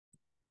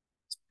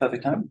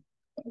Perfect time?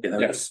 Okay,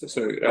 yes,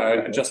 so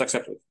just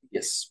accept it.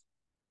 Yes.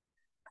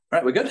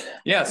 Right, we're good?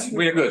 Yes,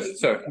 we are good.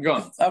 So, go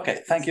on.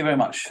 Okay, thank you very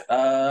much.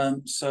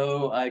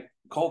 So I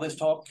call this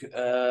talk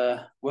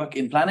Work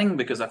in Planning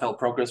because I felt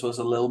progress was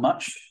a little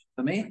much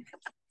for me.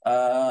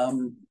 But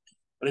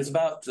it's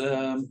about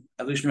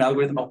evolutionary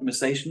algorithm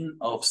optimization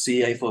of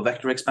CA for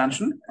vector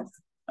expansion.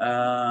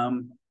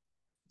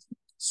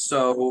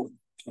 So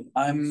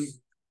I'm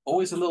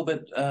always a little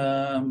bit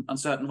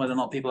uncertain whether or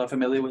not people are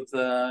familiar with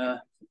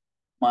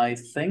my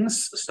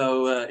things.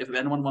 So if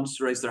anyone wants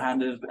to raise their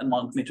hand and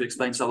want me to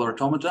explain cellular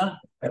automata.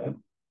 Okay,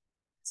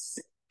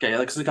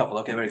 there's a couple.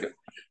 Okay, very good.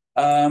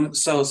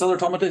 So cellular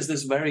automata is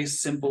this very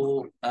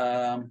simple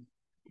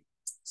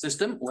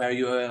system where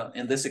you,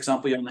 in this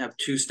example, you only have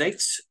two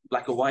states,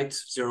 black or white,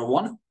 0,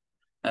 1.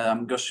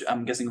 I'm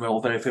guessing we're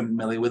all very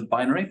familiar with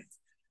binary.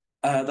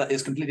 That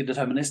is completely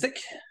deterministic.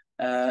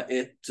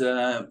 It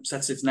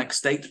sets its next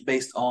state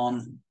based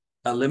on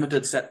a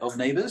limited set of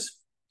neighbors.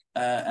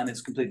 And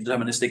it's completely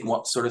deterministic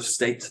what sort of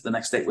state the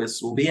next state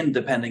will be in,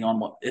 depending on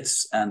what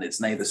its and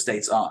its neighbor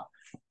states are.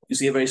 You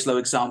see a very slow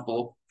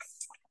example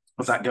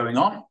of that going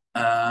on.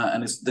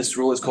 And this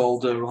rule is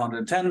called rule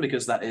 110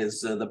 because that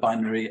is the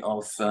binary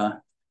of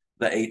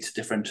the 8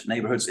 different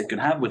neighborhoods it can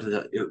have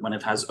when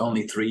it has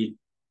only 3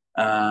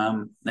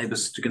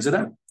 neighbors to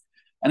consider.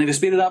 And if you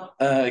speed it up,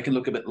 it can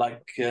look a bit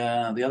like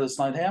the other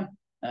slide here,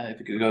 if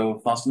you could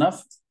go fast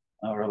enough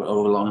or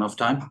over long enough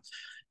time.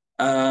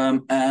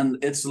 And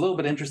it's a little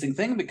bit interesting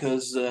thing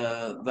because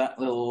that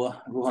little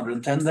rule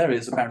 110 there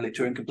is apparently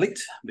Turing complete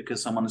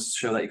because someone has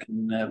shown that you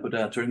can put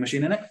a Turing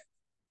machine in it.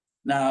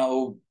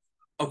 Now,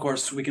 of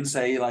course, we can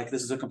say like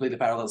this is a completely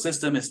parallel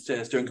system.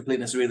 Turing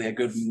completeness is really a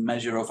good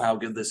measure of how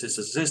good this is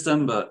as a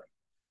system, but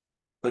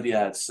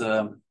yeah, it's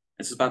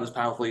about as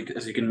powerful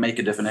as you can make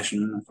a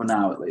definition for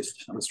now, at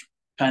least. It's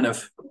kind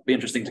of be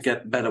interesting to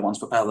get better ones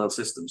for parallel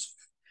systems,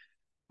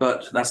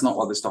 but that's not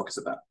what this talk is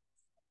about.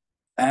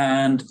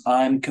 And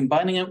I'm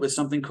combining it with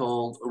something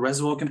called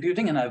reservoir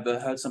computing, and I've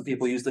heard some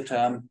people use the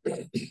term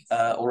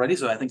already,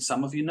 so I think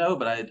some of you know,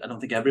 but I don't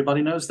think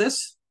everybody knows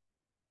this.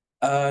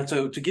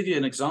 So to give you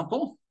an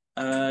example,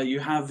 you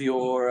have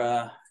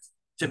your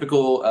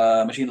typical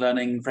machine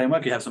learning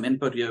framework. You have some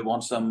input, you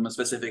want some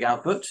specific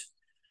output.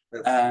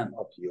 That's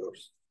not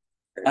yours.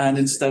 And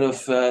instead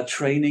of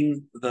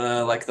training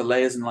the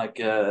layers in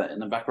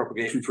in a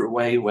backpropagation for a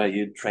way where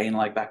you train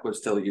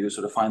backwards till you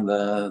sort of find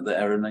the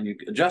error and then you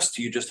adjust,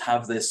 you just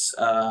have this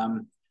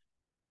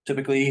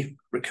typically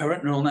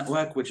recurrent neural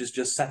network, which is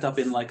just set up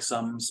in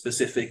some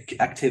specific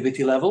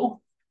activity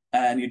level.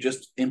 And you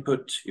just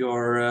input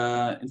your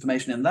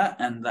information in that,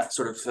 and that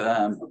sort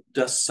of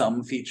does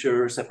some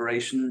feature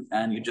separation,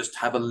 and you just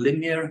have a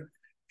linear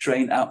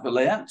train output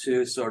layer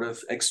to sort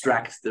of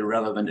extract the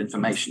relevant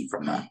information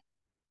from that.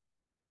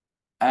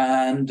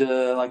 And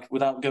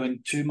without going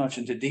too much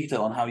into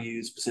detail on how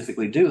you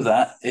specifically do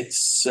that,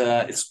 it's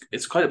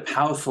quite a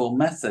powerful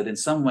method in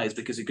some ways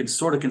because you can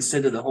sort of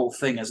consider the whole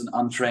thing as an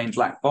untrained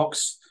black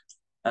box,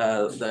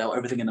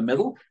 everything in the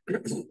middle.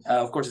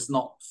 Of course, it's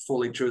not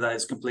fully true that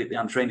it's completely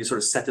untrained. You sort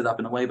of set it up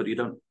in a way, but you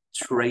don't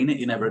train it.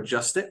 You never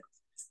adjust it.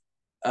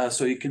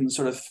 So you can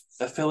sort of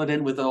fill it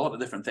in with a lot of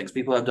different things.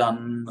 People have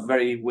done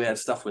very weird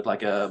stuff with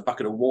a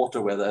bucket of water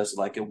where there's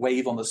a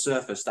wave on the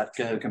surface that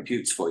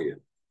computes for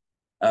you.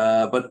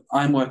 But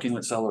I'm working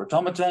with cellular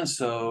automata,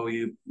 so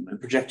you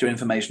project your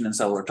information in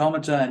cellular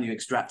automata and you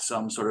extract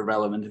some sort of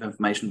relevant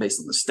information based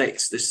on the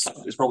states. This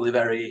is probably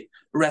very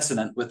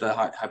resonant with the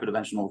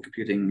hyperdimensional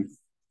computing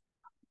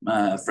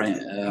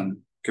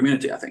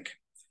community, I think.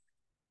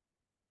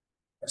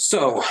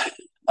 So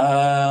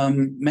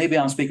maybe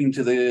I'm speaking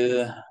to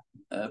the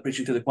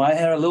preaching to the choir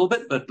here a little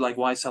bit, but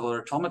why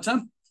cellular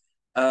automata?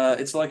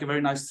 It's a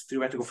very nice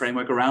theoretical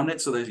framework around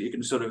it, so that you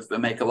can sort of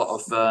make a lot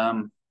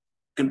of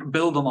can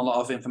build on a lot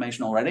of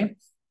information already.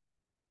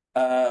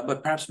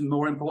 But perhaps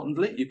more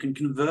importantly, you can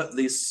convert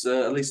these,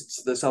 at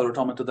least the cellular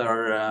automata that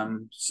are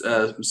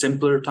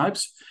simpler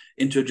types,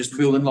 into just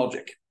Boolean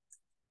logic.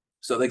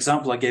 So the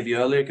example I gave you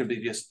earlier could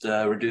be just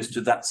reduced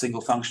to that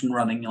single function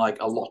running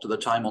a lot of the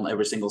time on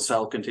every single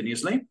cell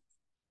continuously.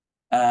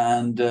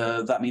 And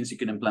that means you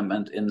can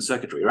implement in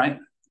circuitry, right?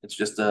 It's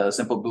just a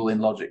simple Boolean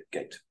logic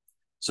gate.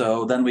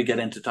 So then we get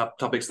into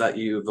topics that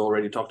you've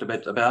already talked a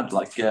bit about,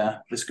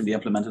 this can be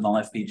implemented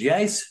on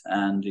FPGAs,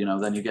 and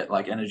then you get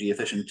energy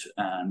efficient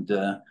and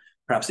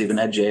perhaps even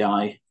edge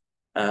AI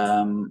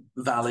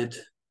valid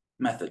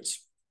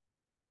methods.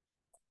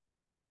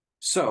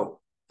 So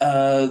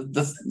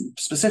the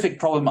specific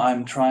problem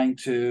I'm trying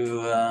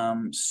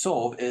to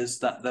solve is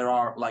that there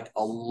are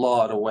a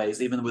lot of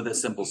ways, even with a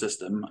simple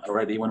system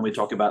already. When we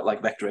talk about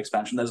vector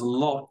expansion, there's a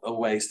lot of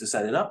ways to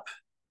set it up.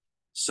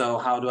 So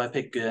how do I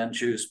pick and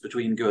choose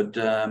between good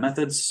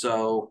methods?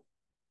 So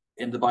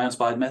in the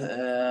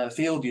bioinspired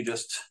field, you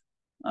just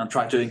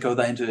try to encode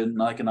that into a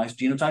nice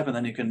genotype, and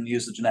then you can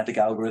use the genetic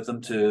algorithm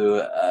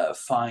to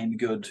find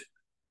good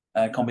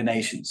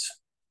combinations.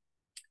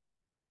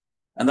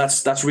 And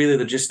that's really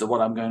the gist of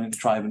what I'm going to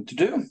try to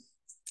do.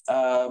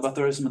 But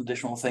there are some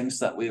additional things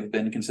that we've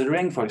been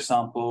considering. For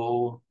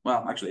example,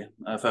 well, actually,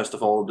 first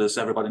of all, does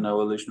everybody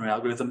know evolutionary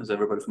algorithm? Is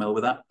everybody familiar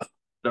with that?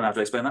 Don't have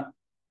to explain that.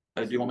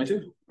 Do you want me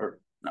to? Or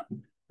no?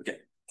 Okay.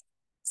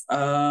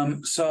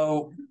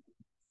 So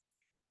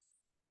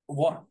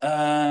what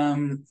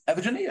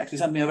Evgeny actually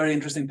sent me a very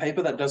interesting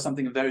paper that does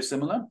something very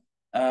similar,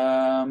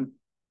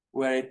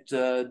 where it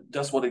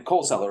does what it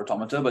calls cellular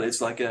automata, but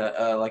it's like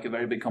a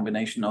very big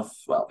combination of,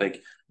 well,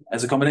 big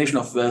as a combination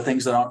of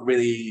things that aren't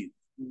really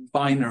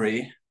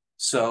binary.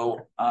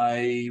 So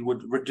I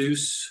would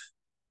reduce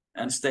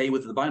and stay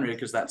with the binary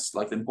because that's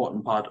like the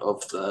important part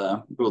of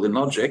the Boolean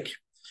logic.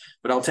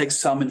 But I'll take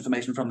some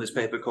information from this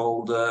paper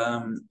called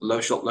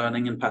Low Shot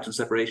Learning and Pattern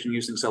Separation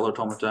using Cellular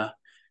Automata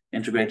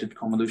Integrated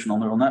Convolutional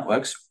Neural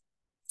Networks,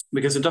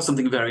 because it does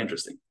something very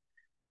interesting.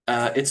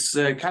 It's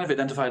kind of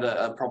identified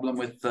a problem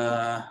with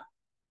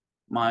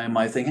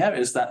my thing here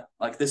is that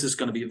like this is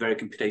going to be very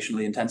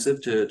computationally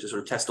intensive to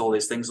sort of test all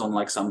these things on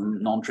like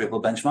some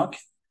non-trivial benchmark.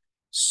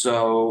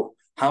 So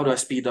how do I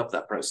speed up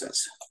that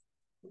process?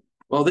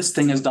 Well, this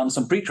thing has done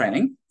some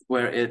pre-training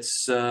where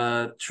it's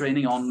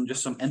training on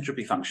just some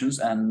entropy functions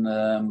and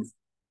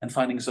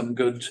finding some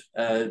good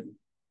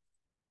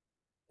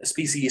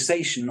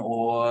speciation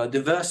or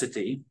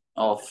diversity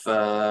of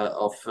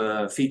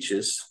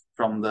features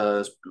from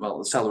the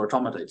cellular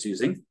automata it's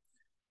using.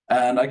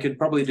 And I could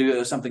probably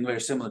do something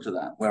very similar to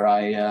that, where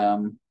I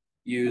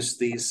use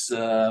these.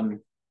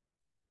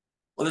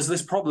 Well, there's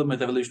this problem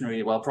with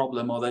evolutionary,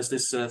 there's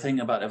this thing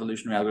about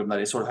evolutionary algorithm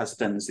that it sort of has a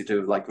tendency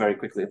to like very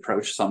quickly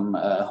approach some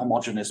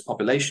homogeneous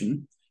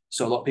population.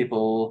 So a lot of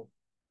people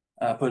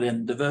put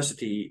in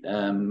diversity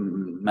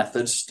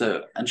methods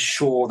to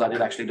ensure that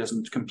it actually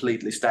doesn't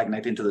completely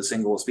stagnate into the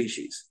single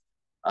species.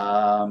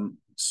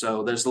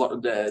 So there's a lot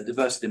of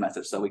diversity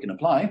methods that we can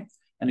apply,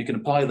 and you can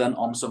apply them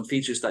on some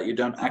features that you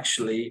don't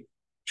actually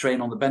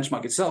train on the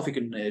benchmark itself. You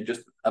can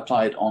just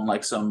apply it on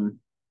like some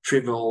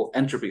trivial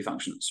entropy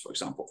functions, for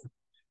example,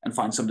 and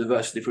find some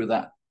diversity through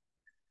that.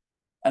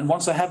 And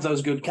once I have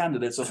those good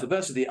candidates of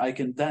diversity, I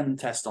can then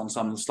test on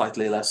some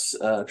slightly less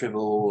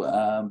trivial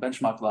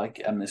benchmark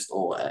like MNIST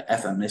or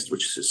FMNIST,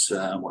 which is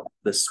what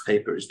this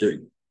paper is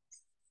doing.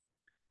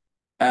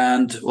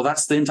 And well,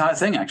 that's the entire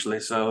thing, actually.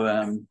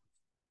 So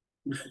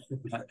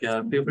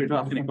feel free to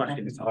ask any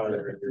questions.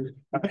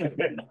 Okay.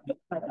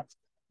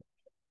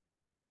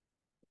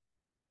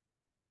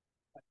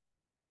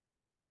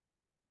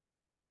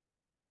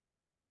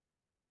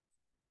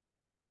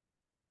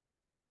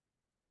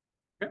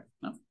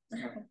 No.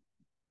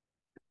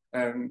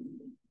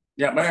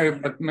 Yeah,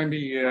 but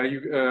maybe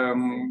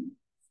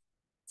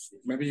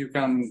maybe you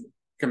can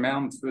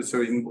comment.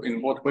 So,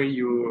 in what way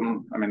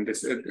you, I mean,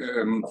 this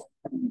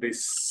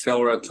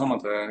cellular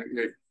automata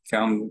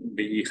can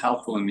be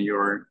helpful in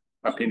your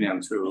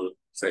opinion to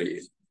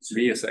say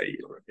VSA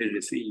or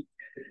ADC?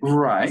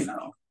 Right.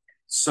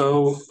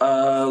 So,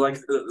 like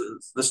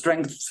the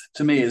strength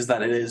to me is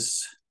that it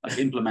is like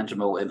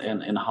implementable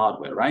in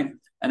hardware, right?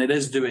 And it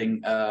is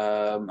doing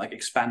like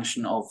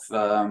expansion of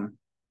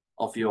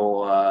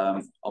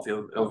your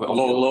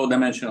low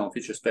dimensional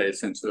feature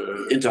space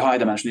into high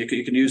dimension.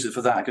 You can use it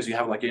for that because you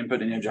have like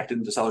input and you inject it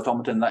into cellular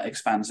automata, and that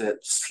expands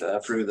it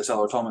through the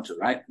cellular automata,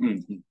 right?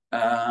 Mm-hmm.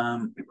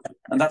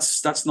 And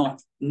that's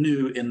not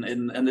new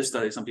in this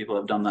study. Some people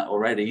have done that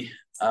already.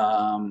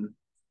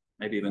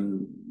 Maybe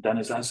even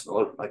Dennis has,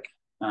 or like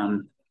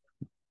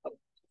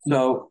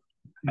so.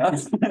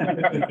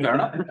 Fair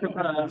enough.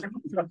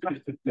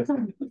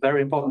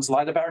 Very important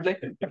slide, apparently.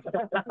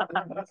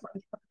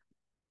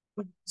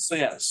 So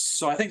yeah,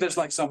 so I think there's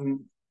like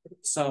some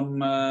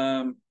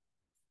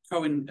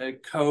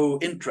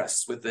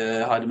co-interests with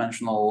the high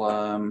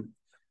dimensional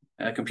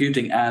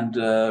computing and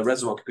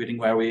reservoir computing,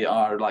 where we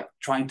are like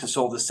trying to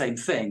solve the same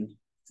thing,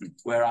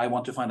 where I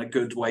want to find a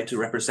good way to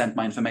represent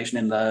my information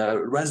in the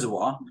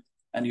reservoir,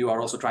 and you are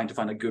also trying to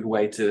find a good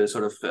way to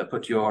sort of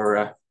put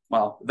your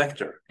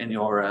vector in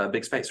your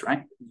big space,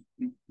 right?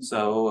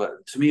 So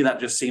to me, that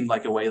just seemed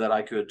like a way that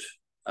I could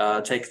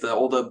take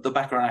all the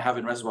background I have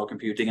in reservoir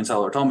computing and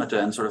cellular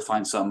automata and sort of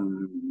find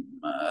some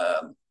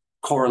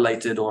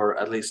correlated or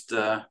at least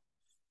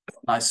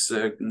nice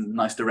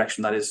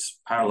direction that is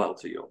parallel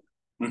to you.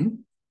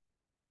 Mm-hmm.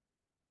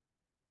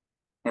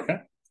 Okay.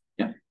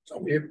 Yeah.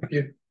 So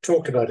you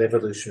talked about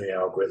evolutionary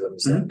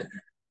algorithms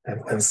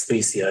mm-hmm. and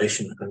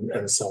speciation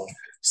and so on.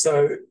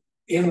 So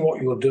in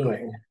what you're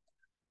doing,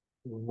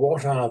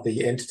 what are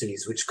the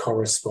entities which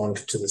correspond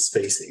to the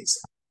species?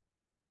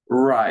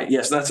 Right.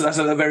 Yes, that's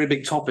a very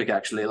big topic,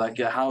 actually. Like,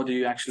 how do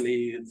you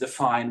actually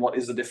define what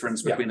is the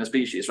difference between a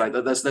species? Right.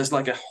 There's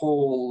like a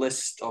whole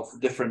list of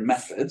different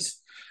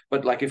methods,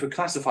 but like if we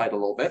classify it a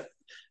little bit,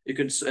 you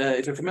could,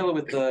 if you're familiar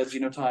with the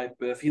genotype,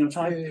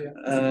 phenotype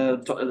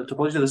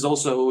topology, there's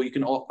also, you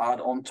can add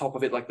on top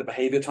of it like the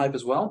behavior type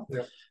as well.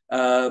 Yeah.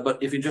 But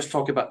if you just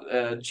talk about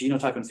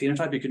genotype and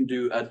phenotype, you can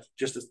do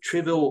just a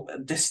trivial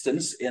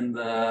distance in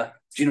the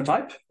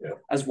genotype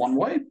as one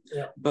way.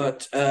 Yeah.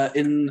 But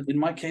in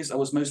my case, I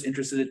was most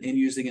interested in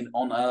using it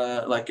on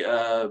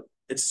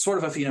it's sort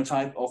of a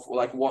phenotype of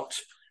like what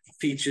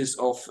features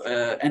of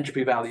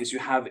entropy values you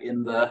have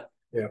in the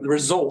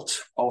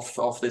result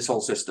of this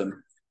whole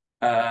system,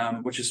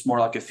 which is more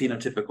like a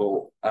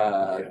phenotypical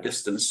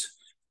distance.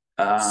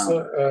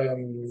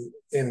 Thinking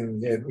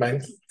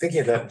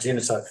about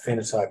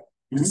genotype-phenotype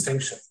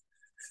distinction,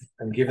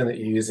 and given that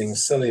you're using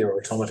cellular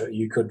automata,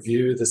 you could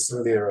view the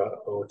cellular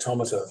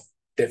automata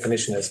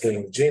definition as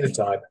being the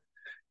genotype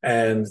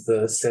and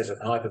the set of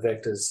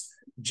hypervectors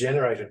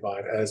generated by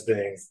it as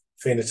being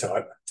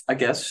phenotype. I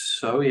guess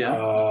so,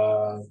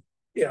 yeah.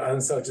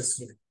 And so just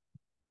sort of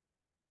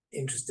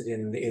interested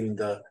in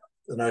the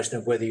notion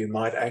of whether you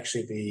might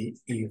actually be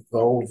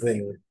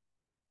evolving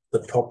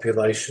the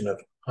population of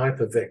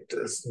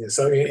hypervectors.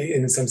 So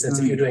in some sense,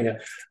 if you're doing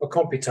a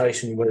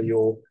computation where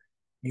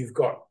you've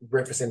got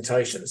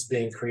representations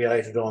being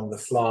created on the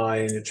fly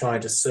and you're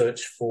trying to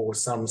search for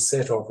some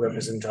set of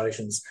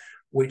representations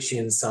which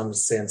in some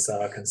sense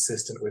are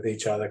consistent with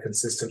each other,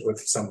 consistent with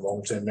some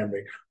long-term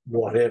memory,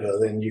 whatever,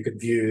 then you could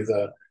view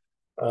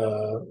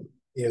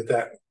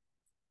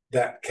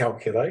that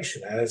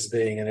calculation as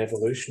being an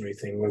evolutionary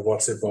thing where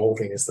what's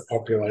evolving is the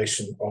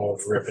population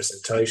of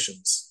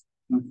representations.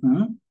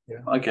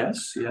 I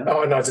guess, yeah.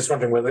 Oh, and I was just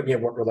wondering whether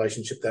what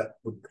relationship that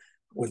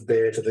would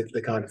bear to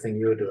the kind of thing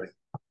you're doing.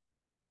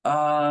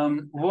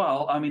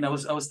 Well, I mean, I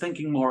was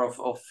thinking more of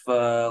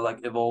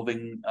like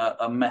evolving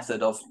a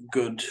method of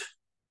good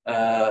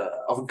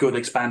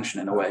expansion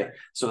in a way,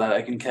 so that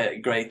I can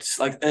create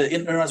like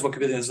in Erasmus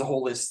computing there's the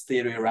whole this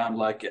theory around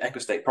like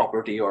ecostate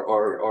property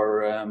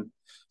or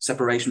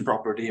separation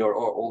property or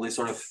all these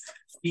sort of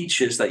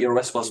features that your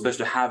reservoir is supposed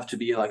to have to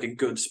be like a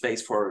good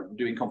space for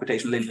doing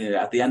computation linearly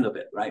at the end of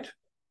it, right?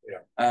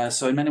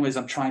 So in many ways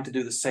I'm trying to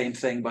do the same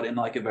thing but in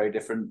like a very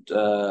different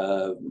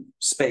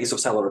space of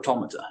cellular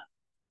automata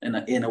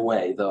in a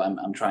way, though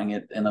I'm trying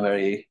it in a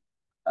very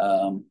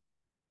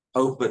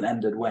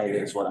open-ended way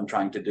is what I'm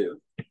trying to do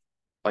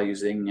by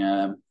using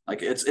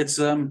like it's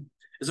a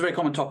very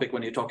common topic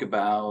when you talk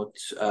about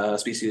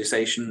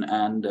speciation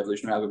and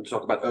evolutionary algorithms to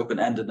talk about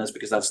open-endedness,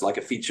 because that's like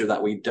a feature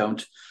that we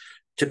don't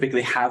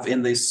typically have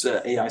in these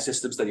AI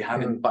systems that you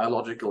have in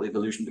biological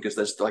evolution, because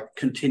there's like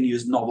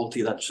continuous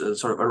novelty that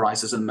sort of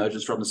arises and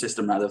emerges from the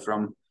system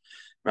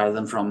rather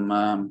than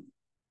from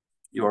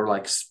your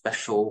like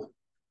special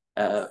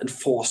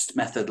enforced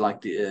method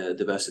like the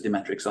diversity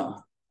metrics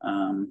are.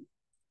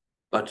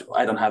 But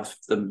I don't have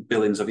the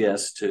billions of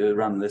years to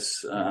run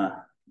this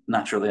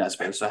naturally, I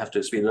suppose, so I have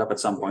to speed it up at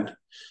some point.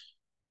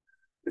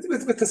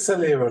 With the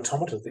cellular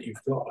automata that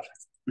you've got,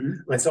 I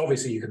mean, so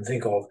obviously you can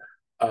think of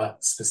a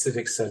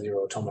specific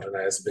cellular automaton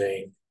as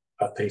being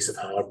a piece of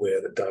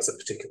hardware that does a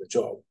particular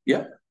job.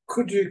 Yeah.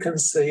 Could you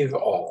conceive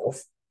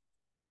of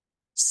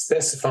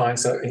specifying,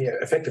 so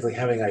effectively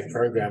having a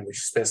program which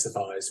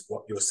specifies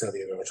what your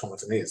cellular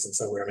automaton is? And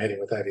so where I'm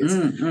heading with that is,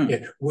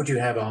 would you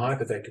have a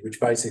hypervector which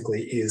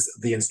basically is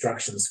the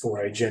instructions for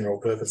a general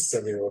purpose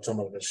cellular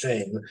automaton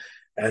machine,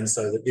 and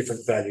so the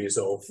different values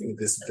of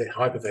the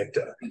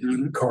hypervector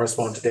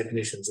correspond to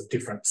definitions of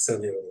different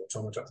cellular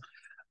automata?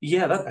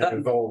 Yeah, that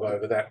evolve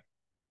over that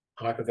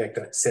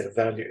hypervector set of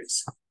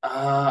values.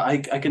 I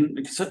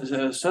can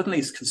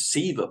certainly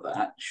conceive of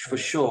that for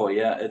sure.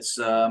 Yeah, it's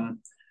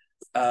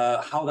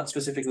how that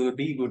specifically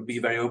would be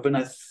very open,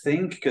 I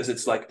think, because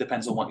it's like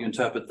depends on what you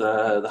interpret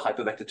the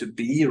hypervector to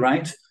be,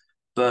 right?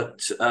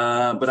 But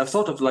I've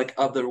thought of like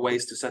other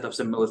ways to set up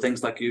similar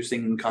things, like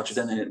using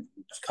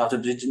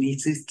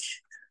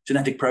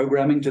genetic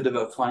programming to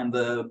define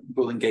the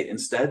Boolean gate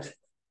instead.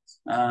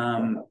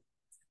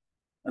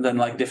 And then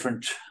like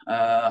different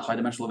high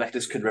dimensional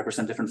vectors could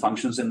represent different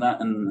functions in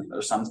that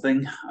or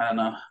something. I don't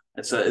know.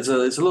 It's a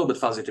little bit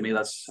fuzzy to me.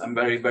 I'm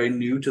very, very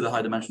new to the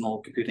high dimensional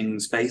computing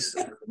space.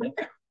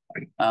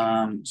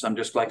 So I'm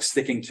just like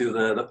sticking to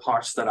the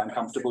parts that I'm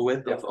comfortable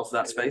with of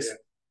that space.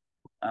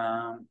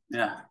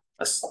 Yeah.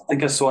 I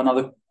think I saw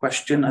another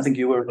question. I think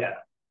you were.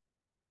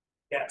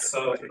 Yeah.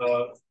 So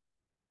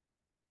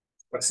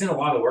I've seen a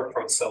lot of work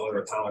from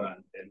cellular automata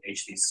in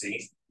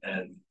HDC,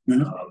 and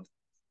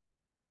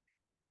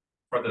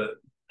for the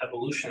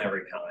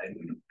evolutionary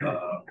kind,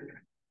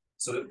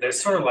 so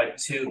there's sort of like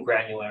two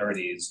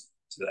granularities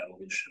to the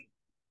evolution.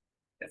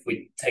 If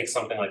we take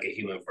something like a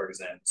human, for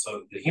example,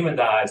 so the human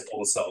dies,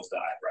 all the cells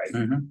die,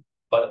 right?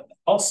 But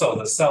also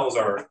the cells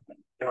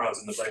neurons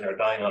in the brain are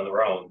dying on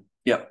their own.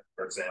 Yep.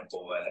 For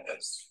example,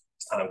 as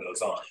time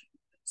goes on.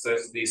 So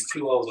there's these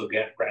two levels of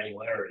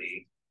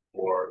granularity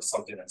for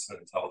something that's an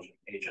intelligent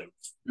agent.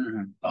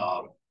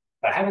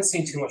 I haven't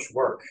seen too much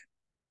work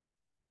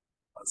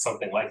on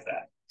something like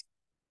that.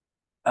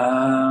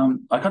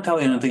 I can't tell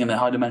you anything in the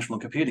high dimensional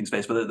computing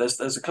space, but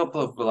there's a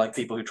couple of like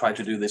people who try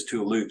to do this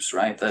two loops,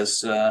 right?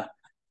 There's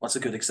what's a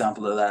good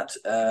example of that?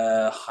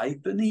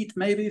 Hyperneat,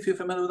 maybe, if you're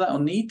familiar with that, or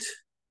Neat.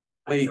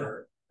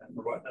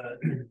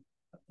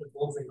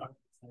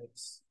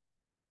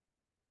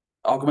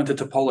 Augmented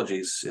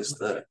topologies is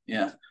the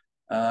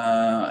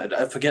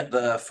I forget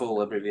the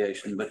full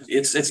abbreviation, but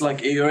it's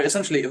like you're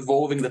essentially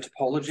evolving the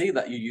topology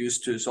that you use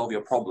to solve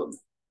your problem.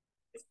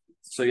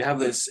 So you have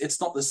this, it's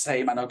not the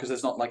same, I know, because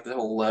it's not like the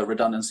whole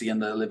redundancy in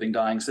the living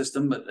dying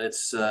system, but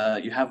it's,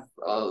 you have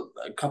a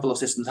couple of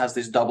systems has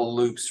these double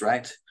loops,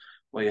 right?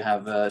 Where you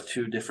have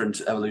two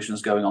different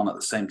evolutions going on at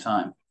the same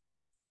time.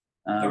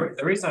 The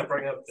reason I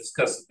bring up is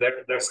because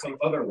there's some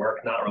other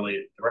work not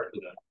related directly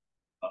to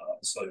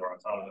cellular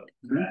automata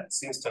that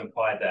seems to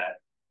imply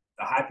that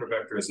the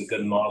hypervector is a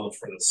good model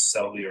for the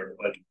cellular,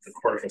 like the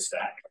cortical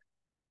stack,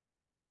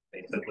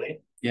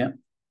 basically. Yeah.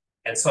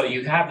 And so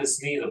you have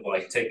this need of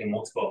like taking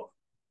multiple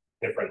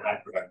different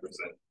hypervectors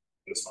that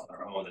exist on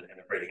their own and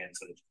integrating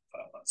into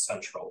a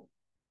central,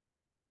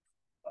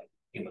 like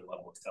human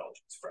level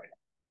intelligence, right?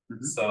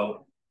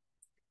 So,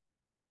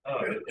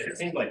 it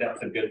seems like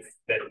that's a good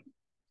fit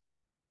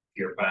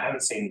here, but I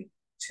haven't seen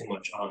too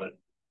much on it,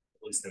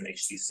 at least in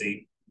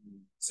HCC.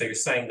 So you're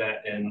saying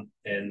that in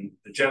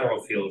the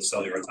general field of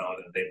cellular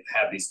automata, they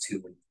have these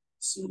two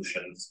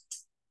solutions.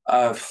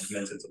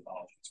 Augmented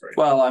topologies, right?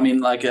 Well, I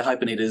mean, like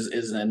Hyperneat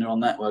is in neural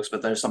networks,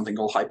 but there's something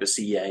called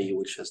HyperCA,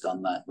 which has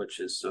done that,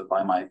 which is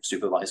by my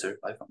supervisor.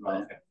 I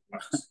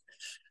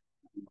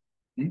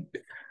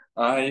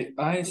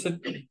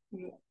said,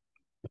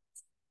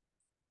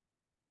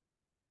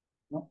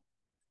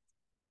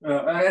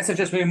 I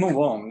suggest we move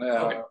on.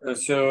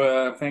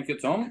 So thank you,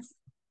 Tom.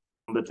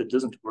 But it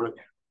doesn't work.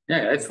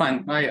 Yeah, it's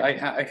fine. I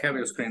have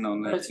your screen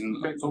on.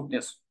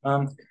 Yes.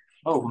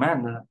 Oh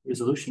man, the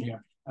resolution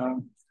here.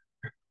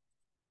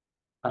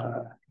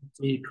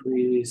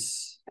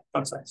 Decrease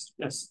font size.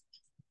 Yes.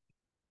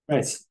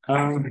 Right.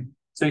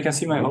 So you can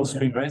see my whole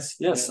screen, right?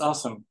 Yes.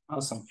 Awesome.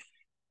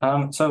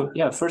 So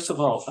yeah, first of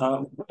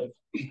all,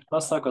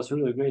 last talk was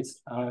really great.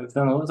 I've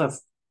done a lot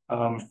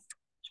of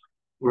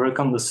work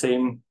on the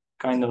same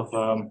kind of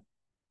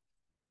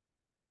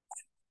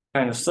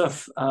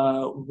stuff.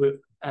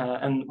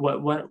 And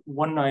what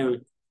one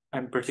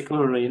I'm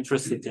particularly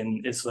interested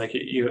in is like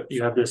you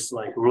have this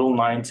like rule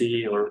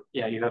 90, or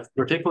you have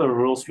particular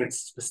rules with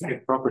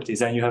specific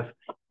properties, and you have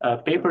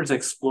papers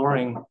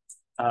exploring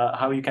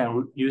how you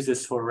can use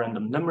this for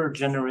random number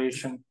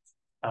generation,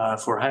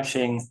 for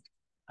hashing.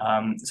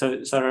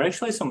 So there are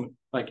actually some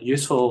like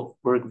useful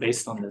work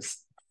based on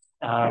this,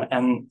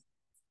 and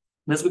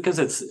that's because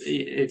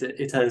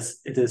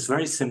it is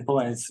very simple,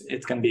 and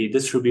it can be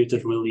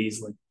distributed really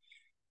easily.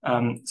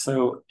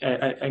 So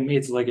I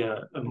made like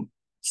a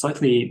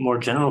slightly more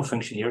general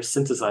function here,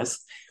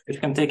 synthesize,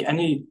 which can take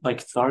any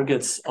like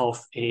targets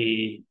of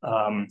a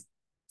map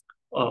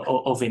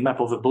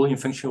of a Boolean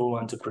function we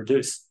want to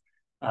produce.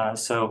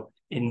 So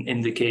in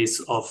the case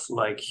of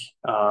like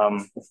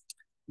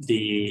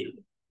the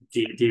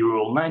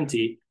rule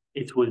 90,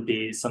 it would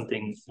be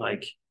something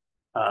like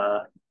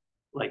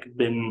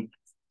bin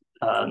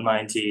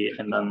 90,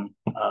 and then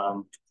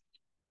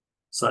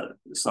so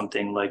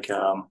something like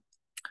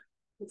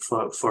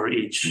for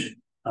each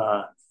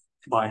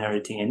binary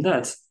thing in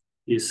that,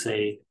 you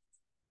say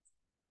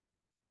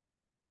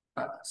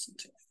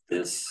something like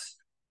this,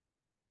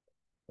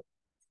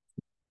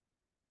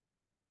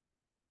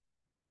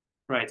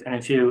 right? And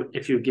if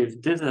you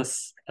give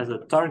this as a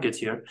target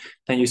here,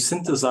 then you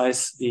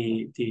synthesize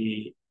the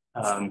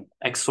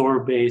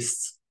XOR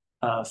based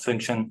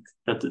function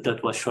that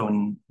was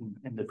shown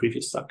in the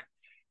previous talk,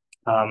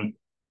 and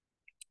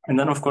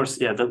then of course,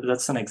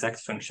 that's an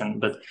exact function,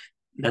 but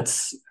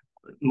that's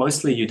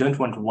mostly you don't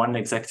want one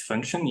exact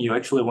function. You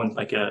actually want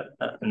like a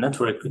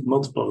network with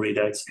multiple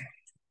readouts,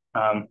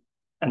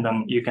 and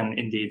then you can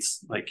indeed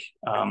like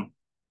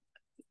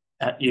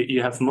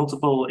you have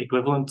multiple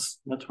equivalent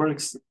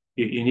networks.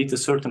 You need a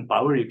certain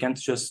power. You can't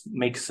just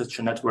make such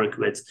a network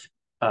with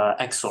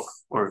XOR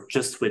or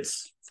just with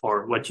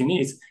for what you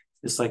need.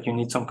 It's like you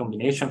need some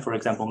combination, for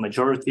example,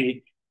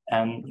 majority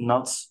and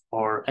not,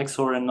 or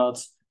XOR and not,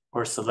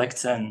 or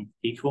select and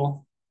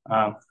equal.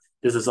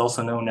 This is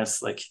also known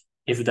as like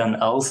if then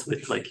else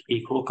with like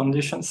equal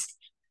conditions.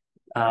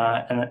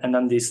 And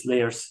then these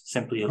layers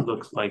simply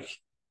look like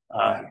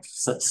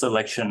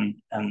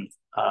selection and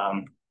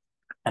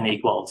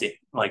equality,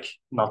 like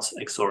not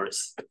XOR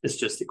is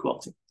just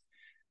equality.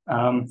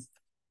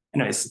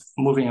 Anyways,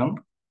 moving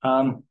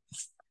on.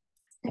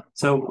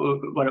 So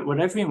what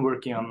I've been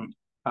working on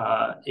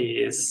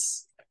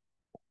is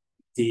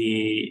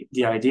the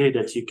idea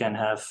that you can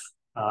have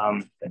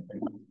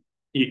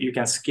you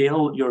can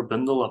scale your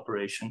bundle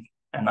operation,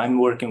 and I'm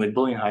working with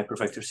Boolean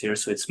hypervectors here,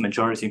 so it's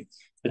majority,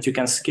 but you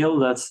can scale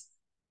that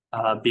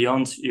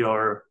beyond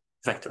your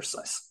vector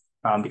size,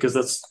 because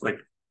that's like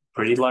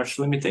pretty large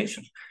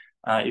limitation.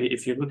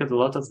 If you look at a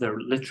lot of their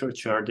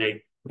literature,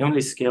 they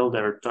only scale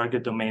their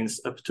target domains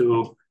up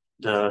to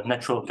the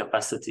natural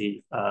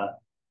capacity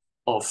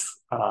of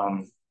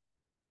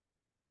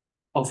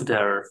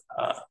their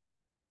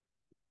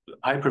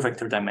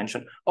hypervector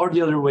dimension, or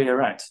the other way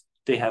around.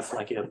 They have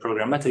like a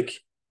programmatic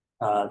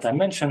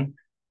dimension,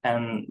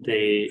 and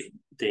they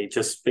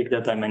just pick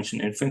that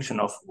dimension in function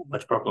of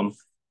what problem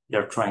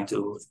they're trying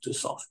to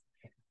solve.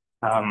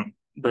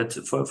 But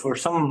for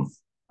some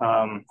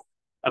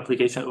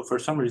application, for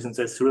some reasons,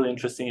 it's really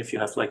interesting if you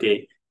have like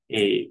a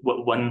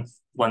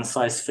one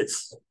size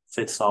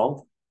fits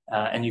all,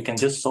 And you can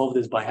just solve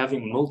this by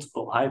having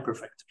multiple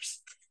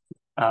hypervectors.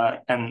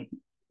 And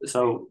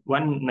so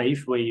one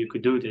naive way you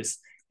could do this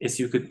is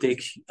you could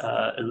take,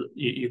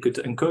 you could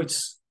encode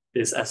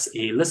this as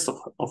a list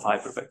of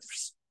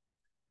hypervectors.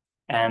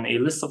 And a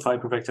list of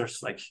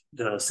hypervectors, like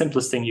the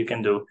simplest thing you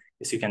can do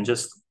is you can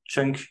just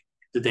chunk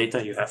the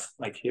data you have,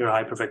 like here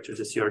hypervectors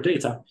is your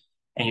data,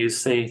 and you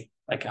say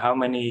like how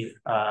many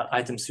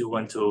items you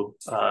want to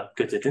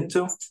cut it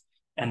into.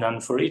 And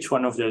then for each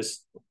one of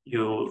those,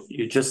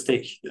 you just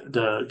take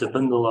the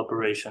bundle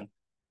operation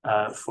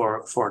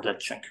for that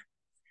chunk.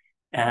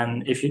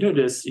 And if you do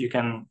this, you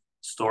can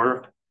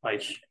store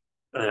like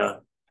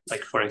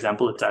for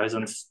example,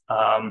 1,000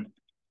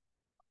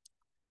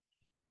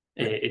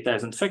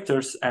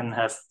 vectors and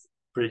have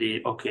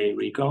pretty okay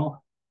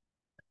recall.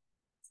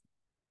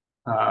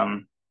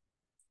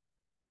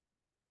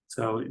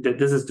 So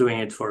this is doing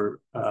it for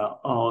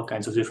all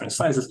kinds of different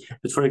sizes.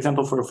 But for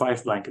example, for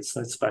 5 blankets,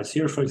 let's pass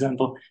here, for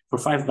example, for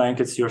 5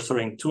 blankets, you're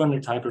storing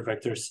 200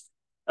 hypervectors,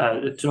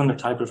 200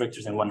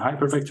 hypervectors in one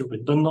hypervector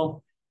with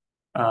bundle.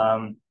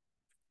 And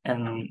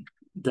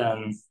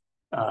then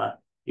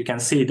you can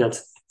see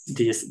that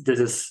this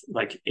is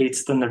like 8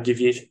 standard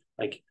deviation,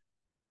 like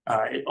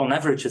on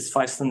average, it's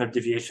 5 standard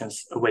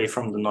deviations away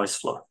from the noise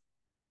floor.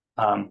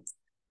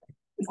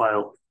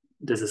 While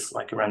this is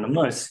like a random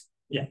noise.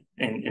 Yeah,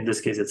 in this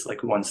case, it's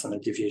like 1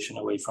 standard deviation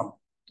away from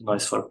the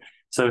noise floor.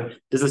 So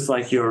this is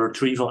like your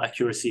retrieval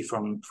accuracy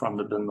from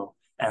the bundle.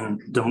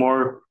 And the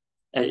more,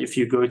 if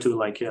you go to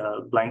like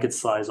a blanket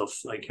size of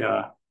like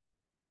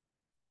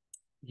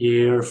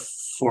year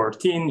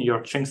 14,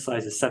 your chunk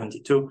size is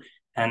 72,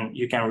 and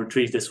you can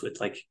retrieve this with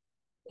like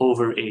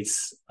over 8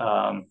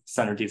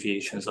 standard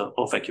deviations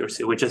of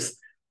accuracy, which is,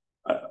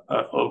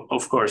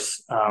 of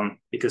course,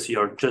 because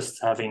you're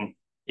just having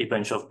a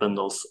bunch of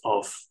bundles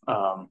of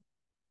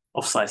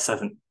size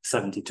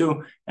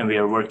 72, and we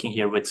are working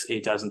here with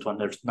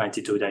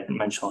 8,192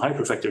 dimensional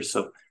hypervectors,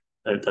 so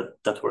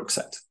that works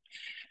out.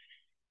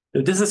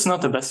 This is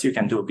not the best you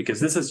can do, because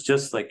this is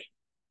just like,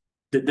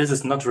 this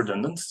is not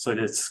redundant, so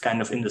it's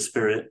kind of in the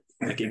spirit,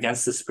 like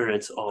against the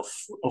spirit of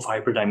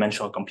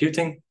hyperdimensional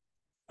computing.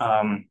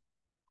 But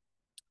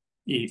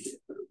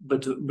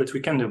we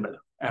can do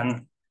better.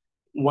 And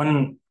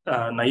one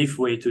naive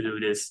way to do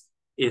this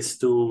is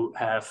to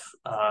have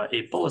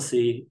a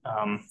policy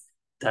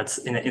that's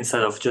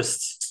instead of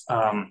just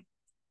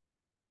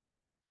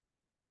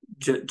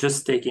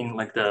taking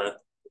like the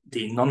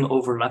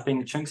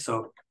non-overlapping chunks.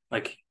 So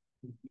like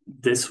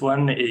this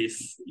one,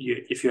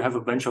 if you have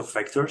a bunch of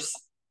vectors,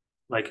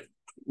 like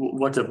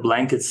what the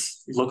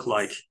blankets look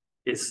like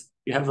is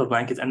you have a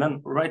blanket, and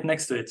then right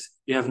next to it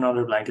you have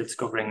another blanket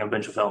covering a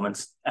bunch of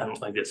elements, and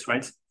like this,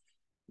 right?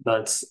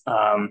 But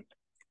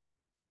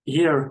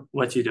here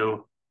what you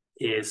do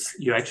is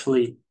you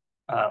actually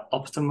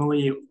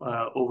optimally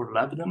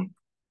overlap them.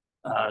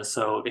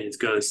 So it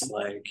goes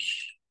like,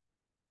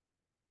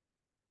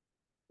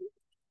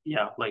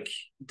 yeah, like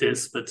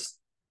this, but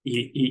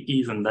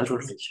even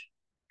better,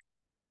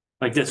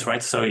 like this,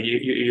 right? So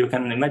you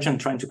can imagine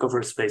trying to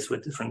cover space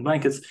with different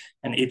blankets,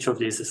 and each of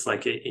these is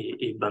like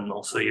a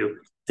bundle. So you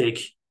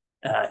take,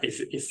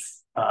 if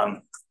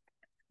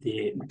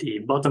the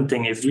bottom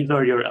thing, if these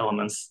are your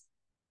elements,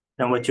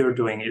 then what you're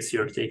doing is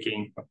you're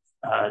taking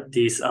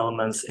these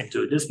elements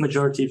into this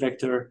majority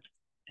vector,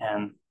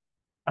 and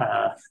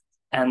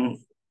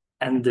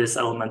this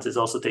element is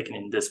also taken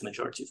in this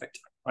majority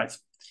vector, right?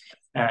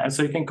 And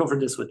so you can cover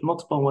this with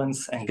multiple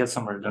ones and get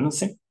some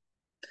redundancy.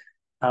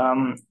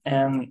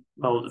 And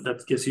well,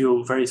 that gives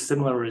you very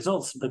similar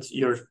results, but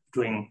you're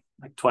doing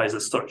like twice the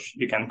storage.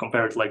 You can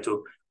compare it like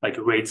to like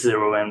rate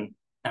 0 and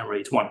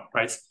rate 1,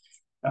 right?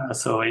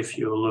 So if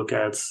you look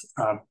at,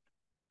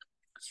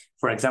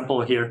 for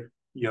example, here,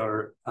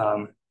 you're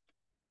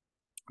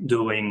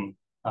doing,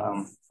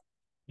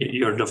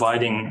 you're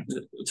dividing,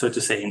 so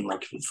to say, in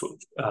like,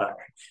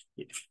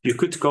 you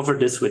could cover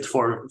this with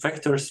 4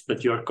 vectors,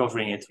 but you're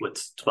covering it with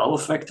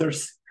 12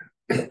 vectors.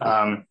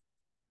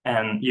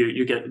 And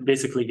you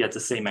basically get the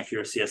same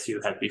accuracy as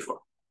you had before.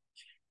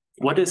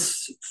 What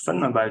is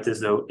fun about this,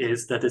 though,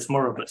 is that it's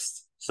more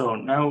robust. So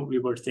now we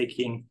were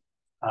taking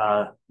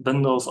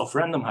bundles of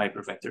random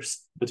hypervectors,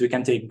 but we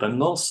can take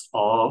bundles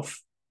of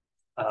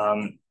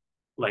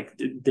like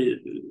the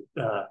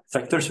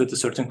vectors with a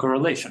certain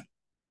correlation.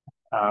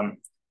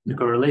 The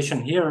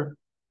correlation here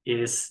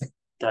is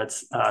that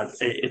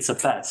it's a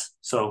path.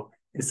 So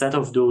instead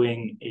of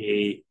doing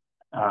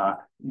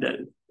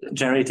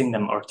generating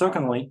them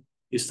orthogonally,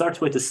 you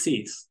start with the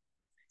seeds,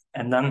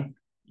 and then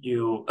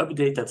you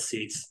update that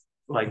seeds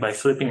like by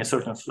flipping a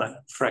certain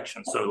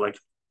fraction. So like,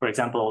 for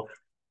example,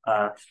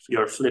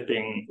 you're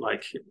flipping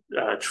like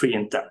 3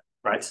 and 10,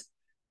 right?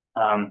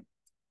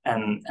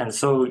 And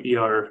so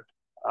you're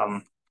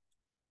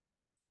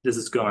this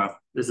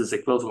is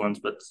equivalent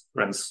but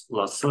runs a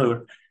lot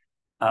slower.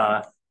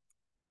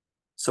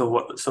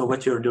 So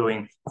what you're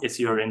doing is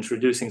you're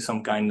introducing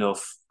some kind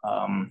of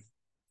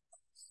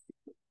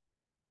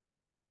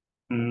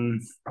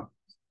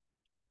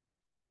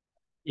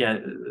yeah,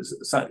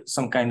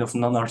 some kind of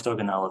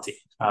non-orthogonality,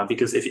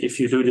 because if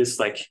you do this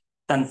like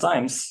 10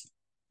 times,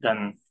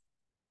 then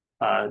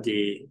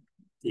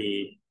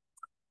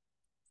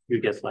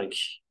you get like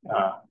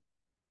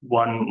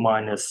 1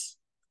 minus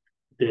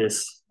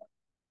this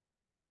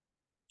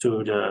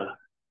to the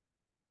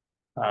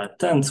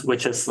 10th,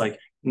 which is like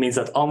means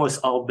that almost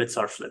all bits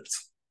are flipped,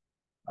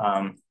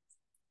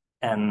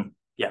 and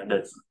yeah,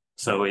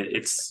 so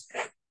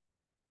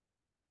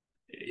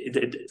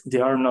they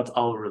are not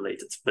all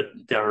related, but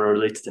they are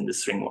related in the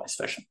stringwise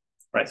fashion,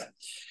 right?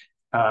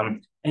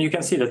 And you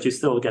can see that you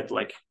still get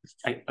like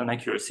an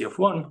accuracy of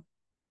 1,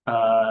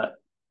 but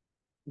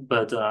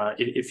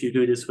if you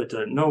do this with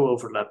a no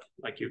overlap,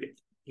 like you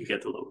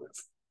get a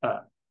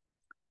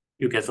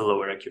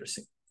lower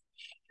accuracy.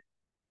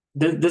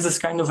 This is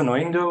kind of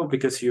annoying though,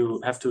 because you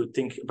have to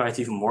think about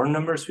even more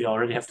numbers. We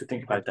already have to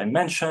think about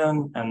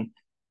dimension and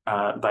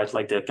about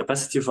like the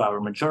capacity of our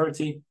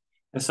majority.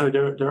 And so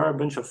there are a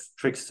bunch of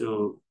tricks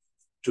to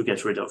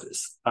get rid of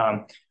this.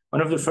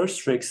 One of the first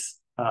tricks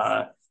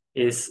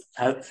is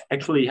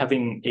actually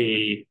having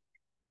a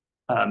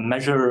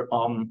measure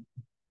on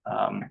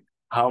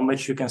how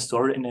much you can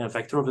store in a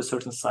vector of a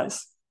certain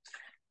size.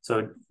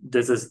 So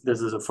this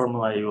is a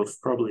formula you've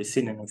probably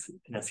seen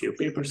in a few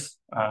papers.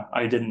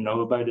 I didn't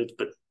know about it,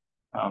 but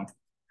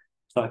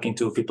talking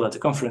to people at the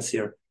conference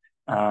here,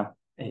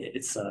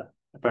 it's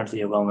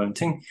apparently a well-known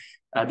thing.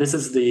 This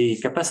is the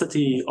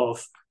capacity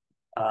of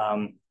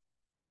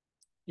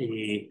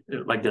the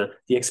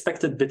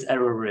expected bit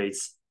error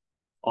rates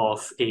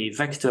of a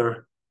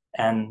vector,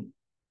 and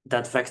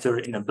that vector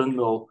in a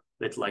bundle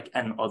with like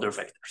n other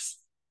vectors,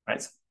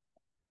 right?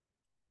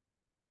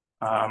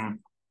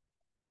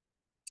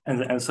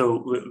 And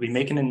so we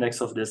make an index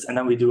of this, and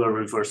then we do a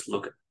reverse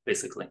look,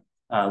 basically.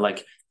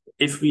 Like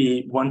if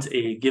we want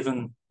a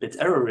given bit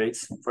error rate,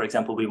 for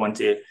example, we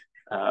want a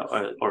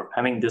or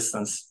Hamming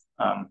distance.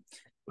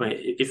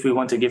 If we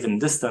want a given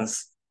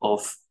distance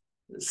of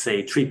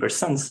say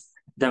 3%,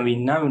 then we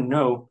now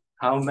know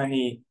how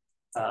many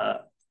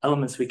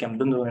elements we can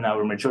bundle in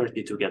our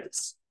majority to get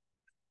this.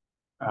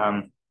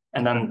 And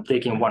then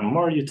taking one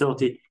more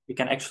utility, we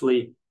can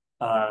actually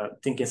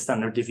think in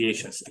standard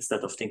deviations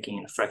instead of thinking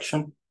in a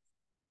fraction.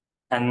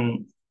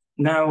 And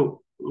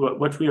now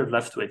what we are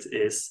left with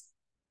is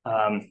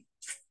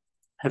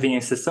having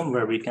a system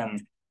where we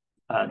can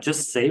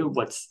just say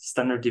what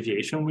standard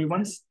deviation we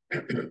want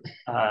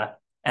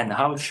and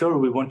how sure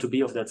we want to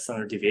be of that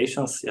standard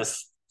deviations.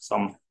 Yes,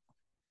 some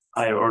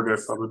higher order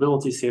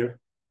probabilities here,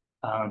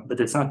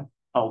 but it's not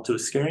all too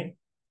scary.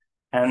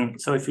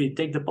 And so if we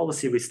take the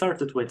policy we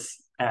started with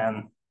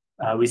and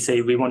we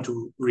say we want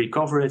to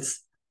recover it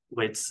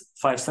with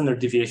 5 standard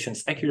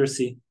deviations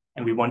accuracy,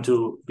 and we want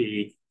to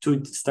be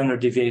 2 standard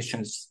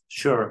deviations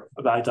sure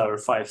about our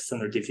 5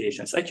 standard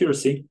deviations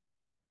accuracy.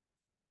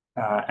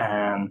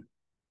 And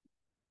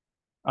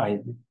I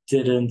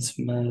didn't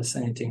mess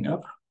anything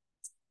up.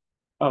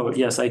 Oh,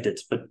 yes, I did,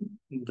 but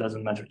it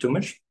doesn't matter too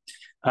much.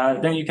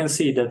 Then you can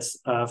see that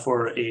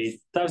for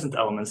 1,000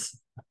 elements,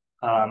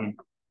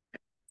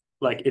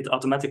 like it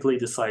automatically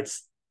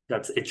decides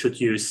that it should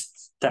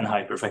use 10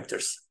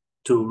 hypervectors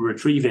to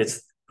retrieve it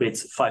with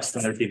 5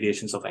 standard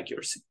deviations of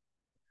accuracy.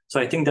 So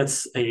I think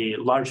that's a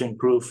large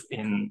improvement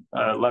in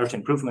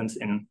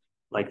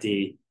like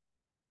the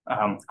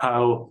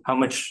how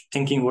much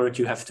thinking work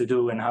you have to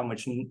do and how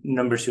much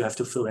numbers you have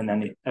to fill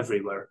in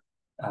everywhere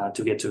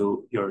to get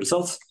to your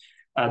results.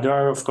 There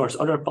are of course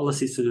other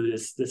policies to do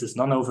this. This is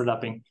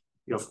non-overlapping.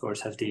 You of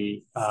course have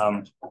the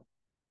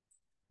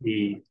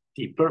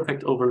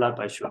perfect overlap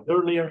I showed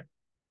earlier,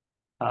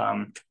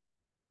 and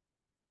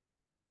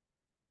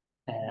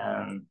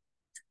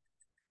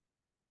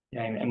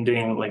yeah, I'm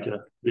doing like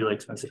a really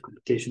expensive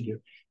computation here,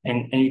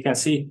 and you can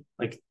see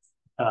like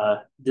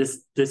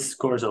this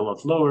scores a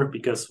lot lower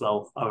because,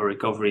 well, our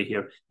recovery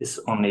here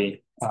is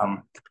only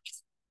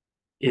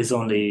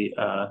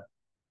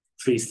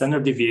 3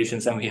 standard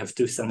deviations, and we have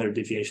 2 standard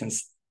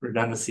deviations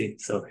redundancy.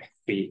 So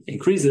we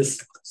increase this,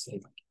 say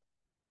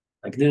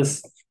like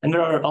this, and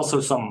there are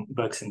also some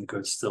bugs in the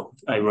code still.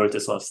 I wrote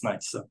this last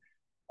night, so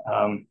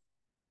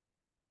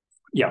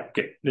yeah,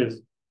 okay,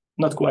 there's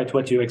not quite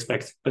what you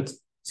expect, but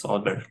it's a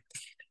lot better.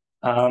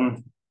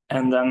 And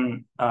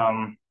then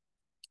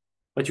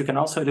what you can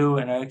also do,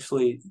 and I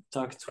actually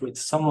talked with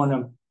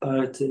someone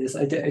about this.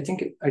 I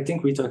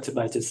think we talked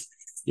about this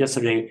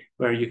yesterday,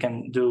 where you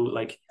can do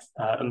like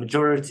a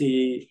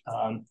majority,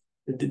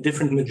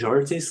 different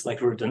majorities,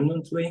 like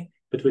redundantly,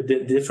 but with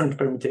the different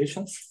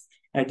permutations.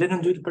 I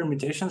didn't do the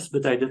permutations,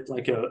 but I did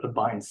like a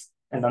binds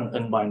and then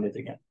unbind it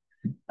again.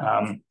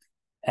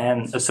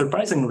 And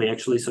surprisingly,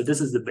 actually, so this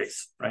is the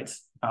base, right?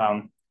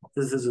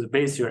 This is the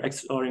base. You're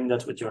exploring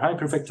that with your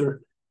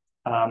hypervector,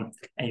 and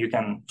you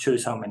can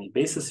choose how many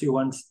bases you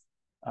want.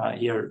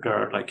 Here there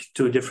are like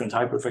 2 different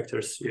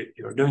hypervectors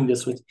you're doing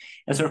this with,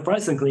 and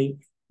surprisingly,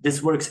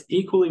 this works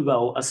equally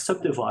well as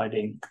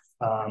subdividing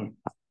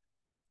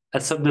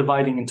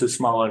into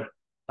smaller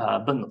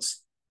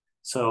bundles.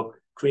 So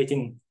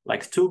creating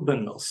like 2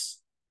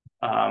 bundles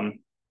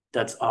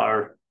that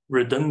are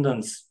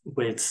redundant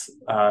with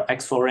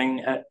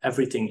XORing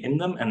everything in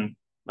them and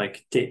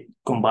like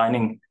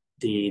combining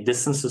the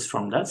distances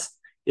from that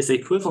is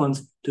equivalent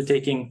to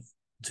taking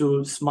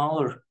two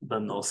smaller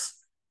bundles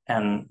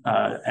and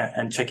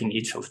checking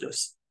each of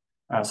those.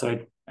 So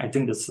I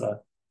think that's a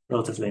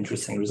relatively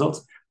interesting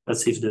result.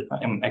 Let's see if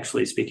I'm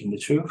actually speaking the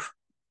truth.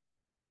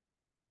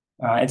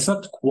 It's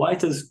not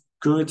quite as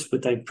good,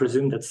 but I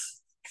presume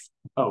that's,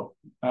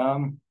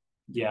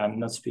 yeah, I'm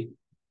not speaking.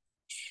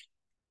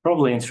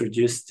 Probably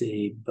introduced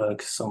the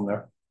bug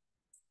somewhere.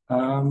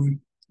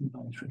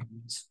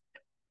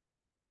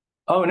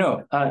 Oh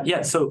no,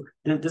 yeah, so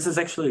this is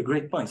actually a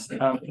great point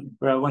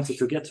where I wanted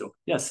to get to.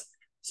 Yes,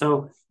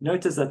 so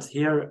notice that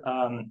here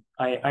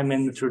I'm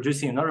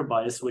introducing another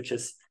bias, which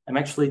is I'm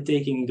actually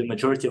taking the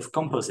majority of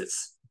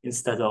composites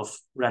instead of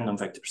random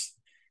vectors.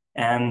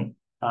 And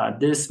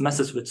this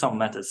messes with some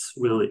methods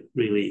really,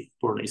 really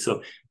poorly.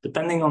 So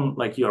depending on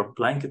like your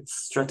blanket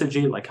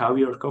strategy, like how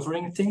you're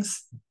covering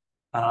things,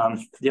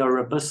 they are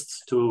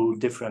robust to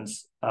different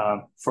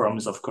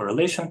forms of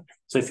correlation.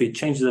 So if you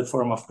change the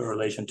form of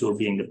correlation to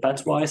being the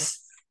pathwise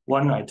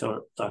one I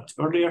talked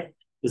earlier,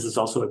 this is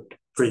also a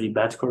pretty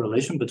bad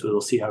correlation, but we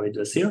will see how it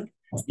does here.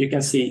 You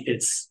can see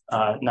it's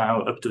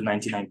now up to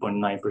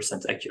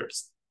 99.9% accurate.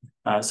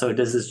 So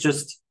this is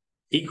just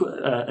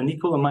an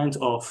equal amount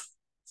of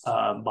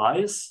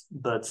bias,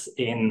 but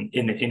in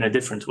a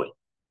different way.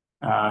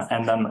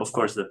 And then, of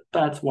course, the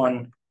path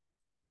one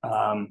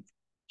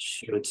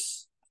should,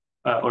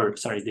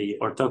 the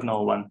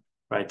orthogonal one,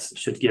 right,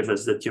 should give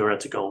us the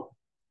theoretical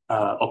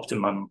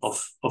optimum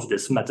of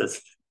this method,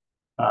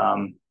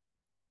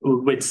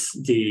 with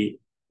the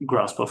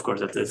grasp, of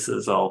course, that this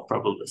is all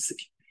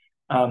probabilistic.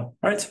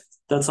 Right,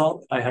 that's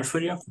all I have for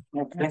you.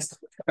 Thanks.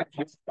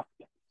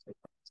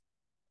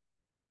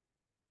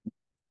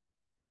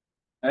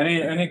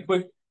 Any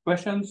quick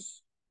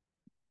questions?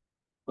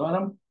 Got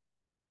them?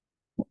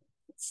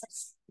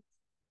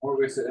 Or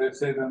we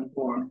say them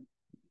for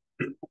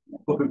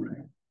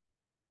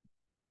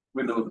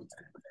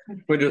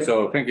we do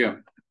so. Thank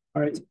you.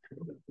 All right.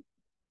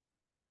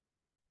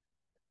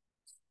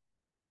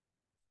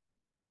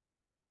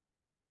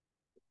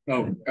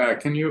 Oh,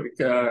 can you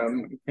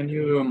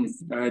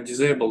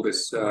disable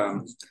this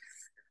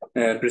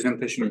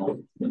presentation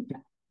mode?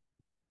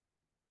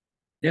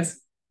 Yes.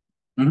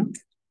 Mm-hmm.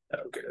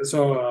 Okay,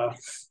 so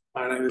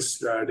my name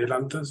is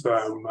Dilantha. So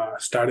I'm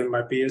studying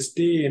my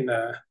PhD in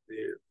the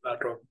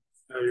Latrobe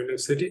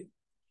University.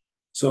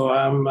 So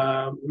I'm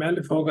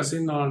mainly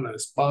focusing on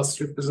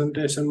sparse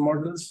representation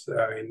models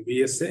in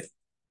VSA.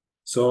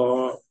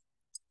 So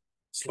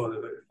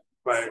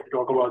if I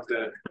talk about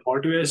the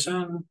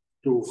motivation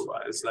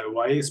it's like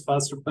why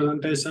sparse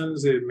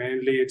representations,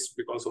 mainly it's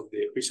because of the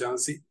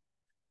efficiency.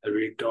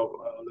 We talk,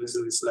 this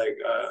is like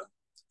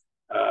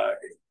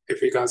if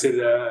we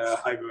consider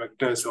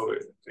hypervector, so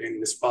in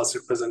the sparse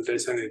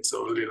representation, it's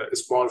only like a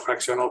small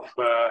fraction of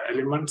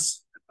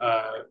elements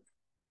at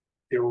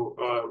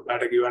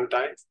a given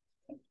time.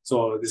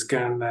 So this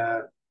can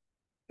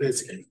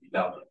basically,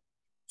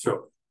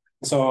 sure.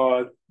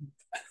 So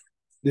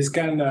this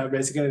can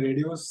basically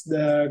reduce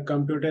the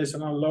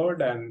computational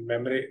load and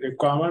memory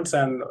requirements,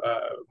 and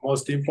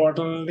most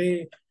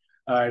importantly,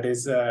 it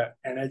is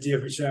energy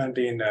efficient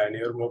in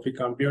neuromorphic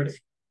computing.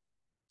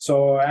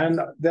 So,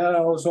 and there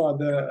are also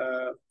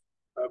other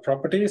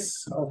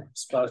properties of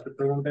sparse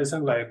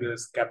representation, like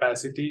this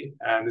capacity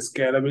and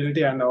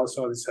scalability, and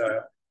also this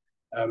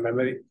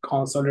memory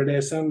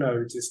consolidation,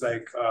 which is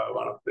like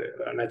one of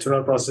the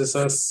natural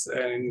processes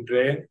in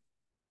brain,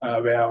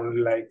 where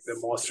only like the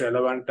most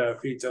relevant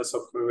features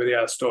of memory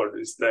are stored.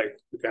 It's like,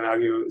 you can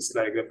argue it's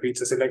like a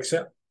feature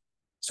selection.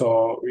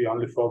 So we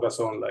only focus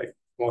on like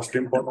most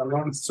important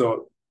ones.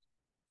 So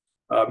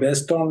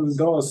based on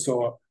those,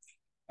 so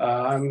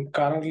I'm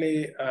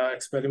currently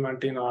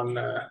experimenting on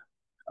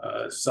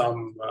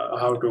some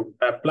how to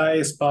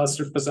apply sparse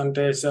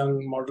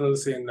representation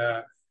models in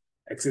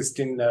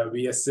existing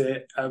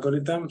VSA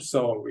algorithms.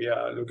 So we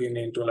are looking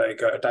into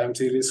like time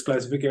series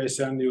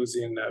classification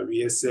using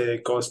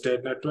VSA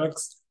co-state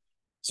networks.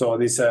 So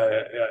this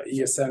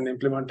ESN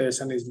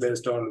implementation is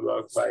based on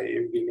work by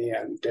Evgeny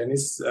and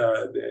Denis.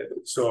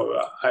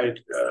 So I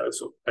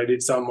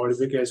did some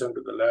modification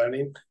to the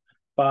learning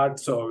part.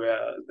 So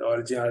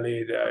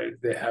originally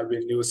they have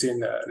been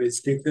using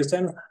rich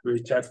regression,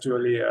 which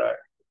actually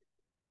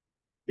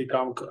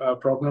become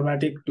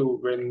problematic to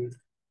when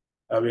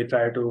we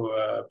try to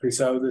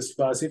preserve the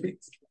sparsity.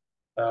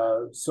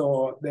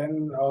 So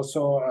then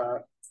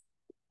also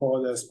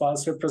for the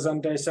sparse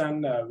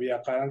representation, we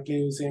are currently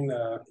using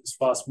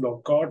sparse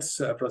block codes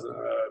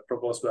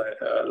proposed by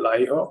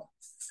LIO.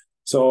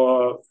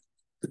 So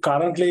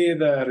currently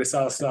the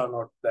results are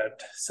not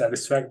that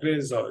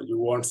satisfactory, so you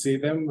won't see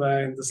them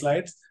in the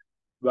slides.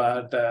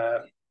 But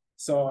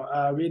so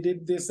we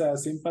did this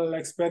simple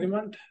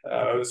experiment.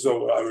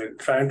 So I mean,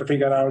 trying to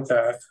figure out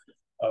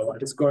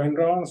what is going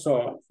wrong.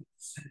 So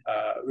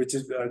which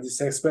is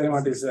this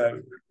experiment is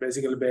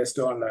basically based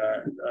on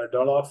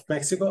 $of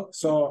Mexico.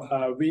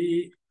 So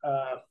we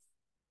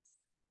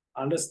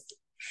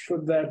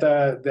should that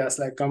there's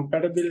like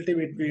compatibility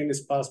between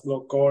sparse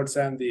block codes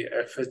and the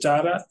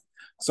FHRR.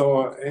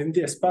 So in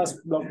the sparse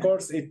block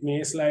codes, it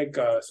means like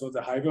so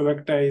the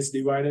hypervector is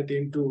divided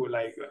into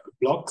like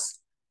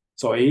blocks.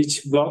 So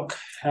each block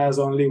has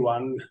only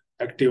one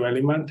active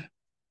element.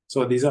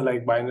 So these are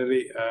like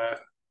binary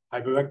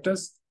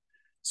hypervectors.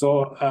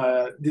 So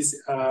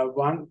this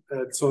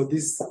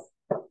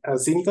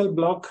single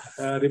block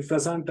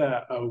represent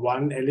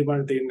one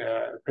element in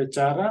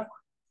FHRR.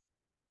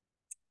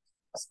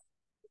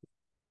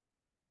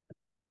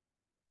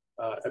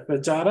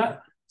 FHRR.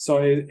 So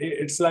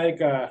it's like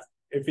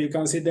if we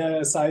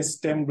consider size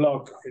 10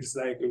 block, it's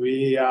like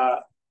we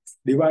are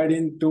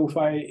dividing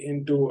 2.5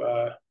 into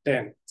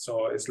 10.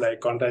 So it's like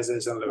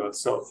quantization level.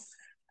 So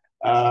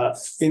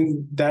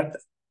in that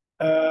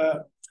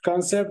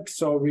concept,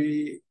 so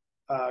we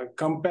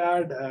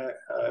compared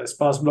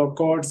sparse block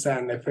codes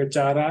and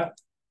FHRR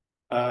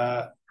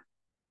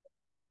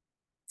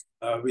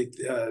with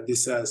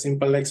this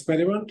simple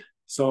experiment.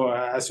 So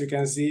as you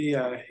can see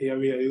here,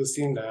 we are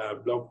using a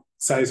block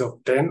size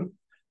of 10.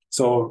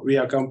 So we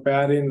are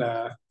comparing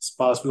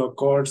sparse block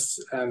codes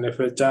and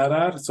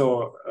FHRR.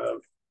 So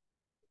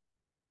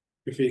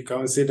if we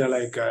consider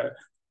like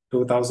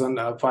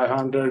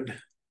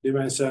 2,500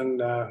 dimension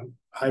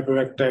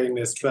hypervector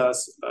in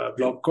sparse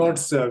block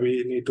codes,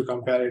 we need to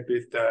compare it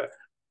with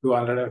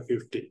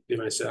 250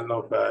 dimension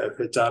of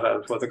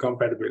FHRR for the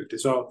compatibility.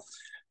 So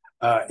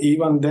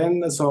even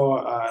then, so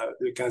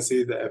you can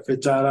see the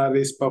FHRR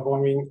is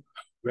performing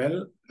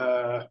well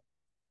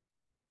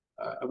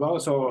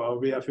above. So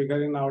we are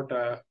figuring out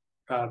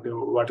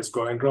what is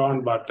going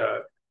wrong, but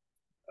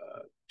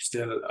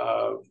still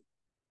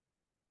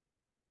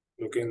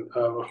looking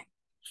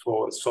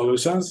for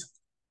solutions.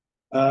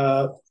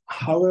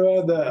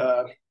 However,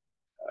 the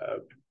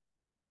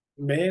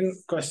main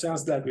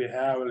questions that we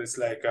have is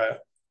like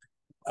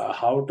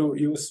how to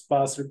use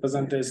sparse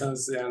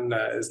representations, and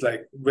it's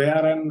like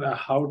where and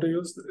how to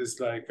use. It's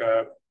like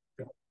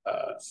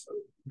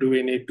do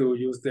we need to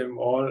use them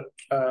all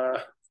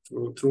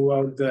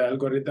throughout the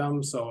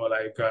algorithm? So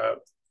like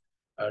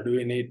do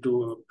we need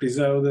to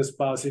preserve the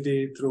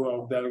sparsity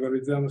throughout the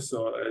algorithm?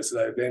 So it's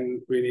like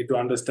then we need to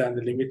understand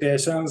the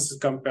limitations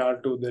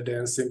compared to the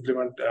dense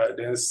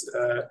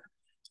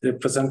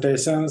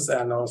representations,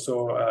 and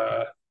also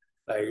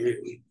like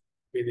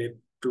we need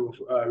to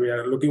we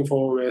are looking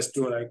for ways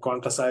to like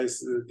quantize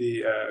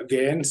the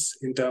gains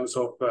in terms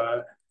of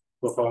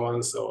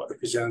performance or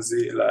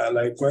efficiency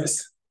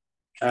likewise.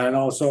 And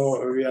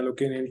also we are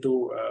looking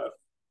into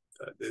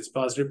the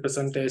sparse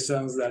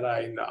representations that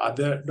are in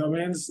other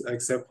domains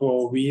except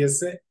for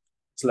VSA.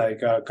 It's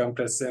like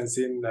compressed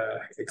sensing,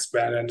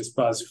 expand and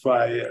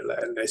sparsify,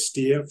 and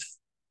HTF.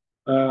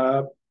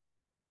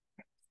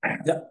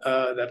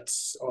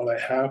 That's all I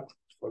have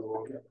for the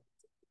moment.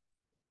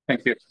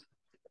 Thank you.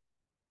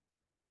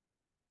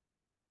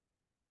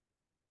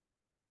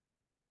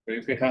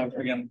 If we have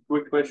again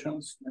quick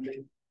questions,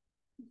 maybe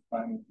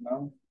time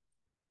now.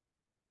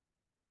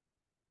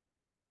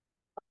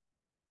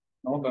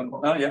 No, then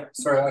yeah.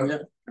 Sorry, yeah.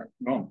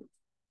 No.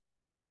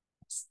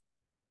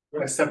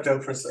 I stepped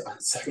out for a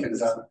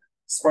second.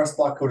 Sparse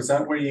block code, is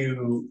that where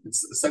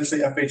it's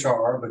essentially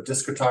FHRR, but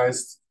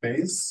discretized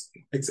phase?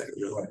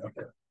 Exactly. Right,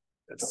 okay.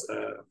 That's,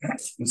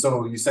 and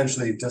so you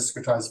essentially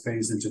discretize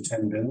phase into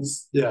 10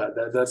 bins? Yeah,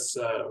 that's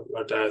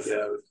what I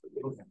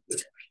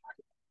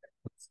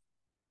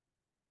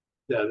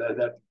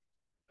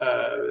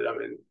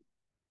mean,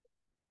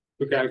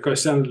 we can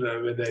question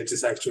whether it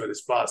is actually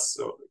sparse.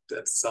 So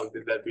that's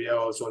something that we are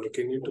also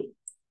looking into.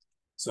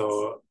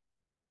 So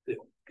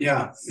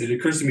yeah, it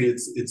occurs to me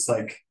it's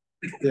like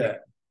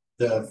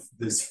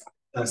this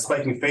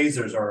spiking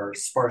phasers are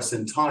sparse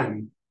in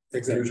time.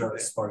 Exactly. These are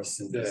sparse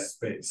in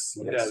space.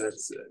 Yes. Yeah,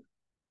 that's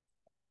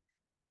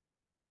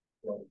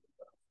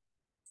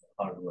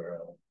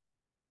hardware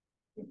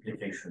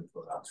implication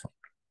for that.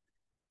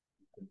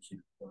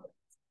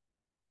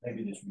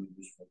 Maybe this will be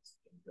useful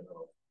in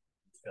general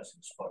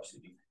discussing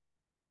sparsity.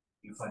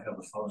 If I have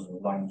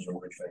 1,000 lines on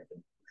which I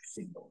can push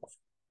signals,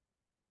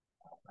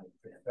 I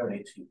prefer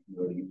it if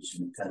you are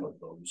using 10 of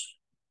those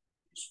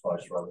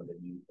sparse rather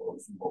than you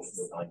most of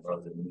the time,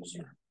 rather than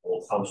using all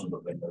 1,000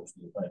 of them most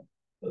of the time.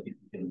 But if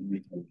you can do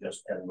it with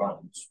just 10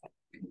 lines,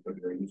 you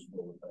are using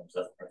all the times,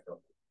 that's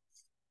preferable.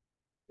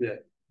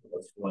 Yeah.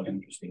 That's one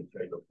interesting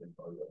trade-off in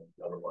hardware.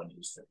 The other one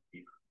is that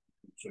if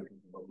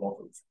certainly a lot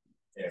of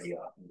area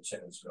in the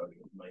second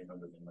scenario of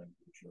 990,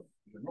 which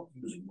you're not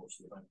using most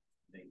of the time,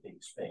 they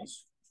take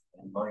space,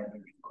 and my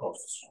energy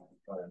costs,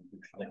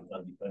 which then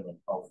depend on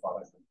how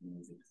far I can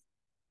move it.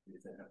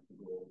 If they have to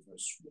go over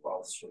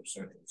swaths of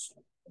circuits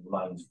and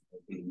lines that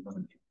are being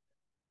limited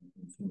and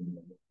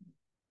continue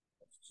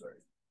necessary.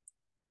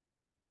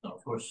 Now,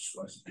 of course,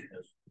 sparsity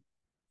has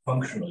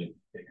functional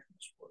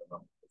implications for a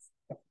number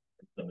of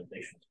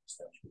implementations and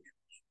steps, which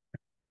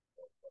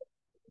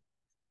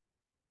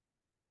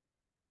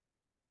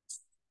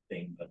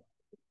thing that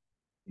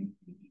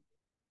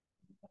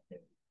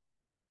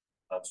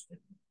that's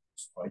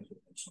quite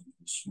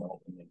something small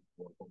to make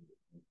more.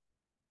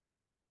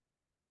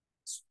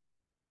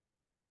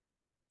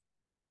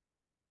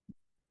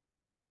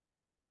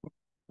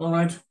 All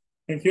right,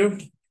 thank you.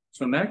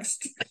 So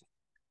next,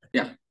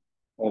 yeah,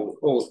 all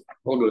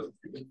good.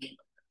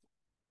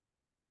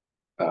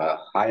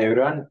 Hi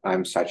everyone,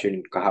 I'm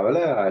Sachin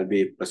Kahavala. I'll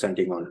be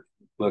presenting on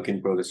work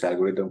in progress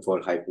algorithm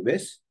for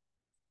Hyperbase.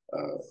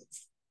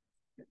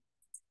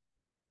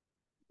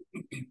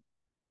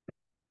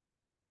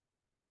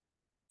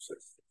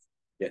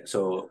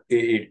 So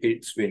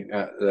it's been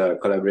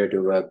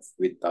collaborative work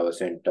with our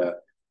center,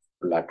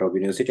 La Trobe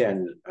University,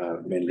 and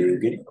mainly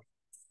Ugini.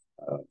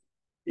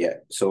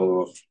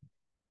 So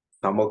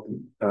some of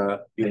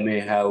you may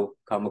have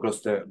come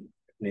across the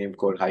name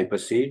called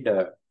Hyperseed.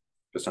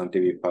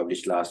 Something we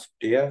published last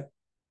year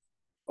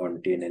on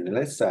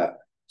TNNLS.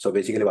 So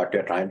basically what we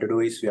are trying to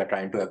do is we are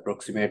trying to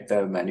approximate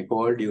the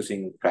manifold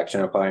using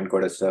fractional power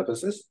encoded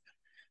surfaces.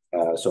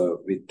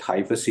 So with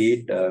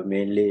Hyperseed,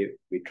 mainly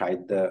we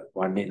tried the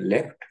one in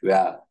left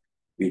where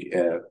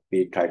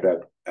we try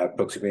to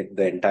approximate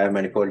the entire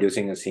manifold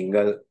using a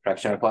single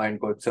fractional power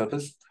encoded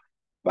surface.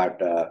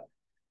 But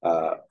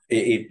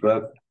it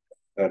worked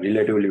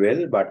relatively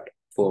well, but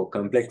for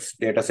complex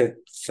data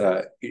sets,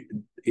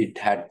 it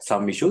had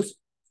some issues.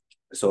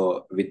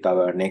 So with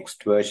our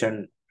next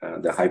version,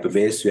 the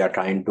Hyperbase, we are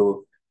trying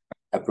to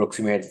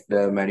approximate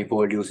the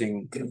manifold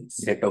using a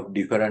set of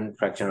different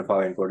fractional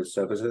power encoded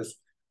surfaces,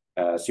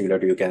 similar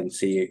to you can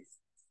see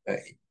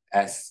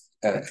as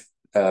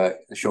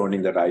shown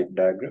in the right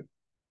diagram.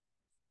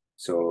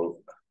 So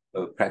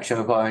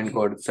fractional power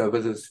encoded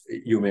surfaces,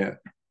 you may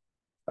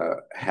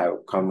have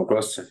come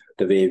across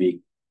the way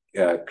we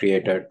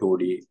create a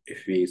 2D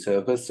FV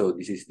surface. So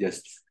this is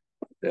just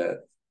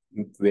the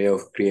way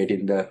of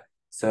creating the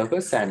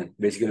surface, and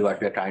basically what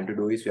we are trying to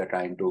do is we are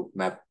trying to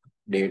map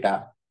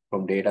data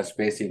from data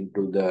space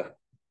into the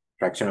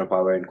fractional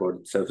power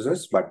encoded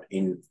surfaces. But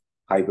in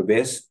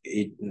Hyperbase,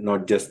 it's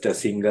not just a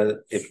single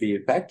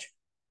FV patch,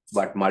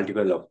 but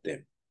multiple of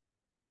them.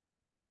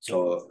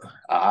 So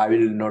I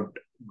will not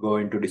go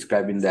into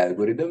describing the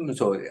algorithm.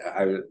 So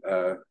I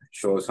will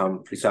show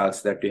some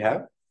results that we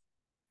have.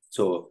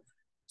 So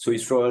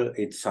Swiss roll,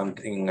 it's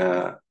something,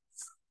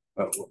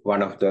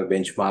 one of the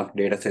benchmark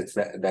data sets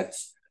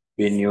that's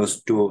been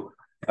used to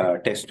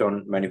test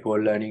on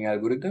manifold learning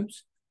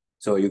algorithms.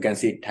 So you can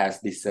see it has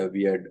this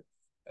weird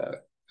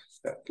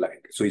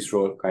like Swiss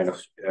roll kind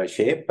of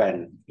shape,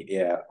 and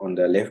on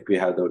the left we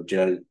have the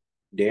original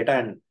data,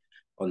 and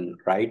on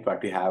right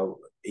what we have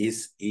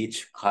is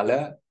each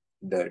color.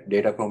 The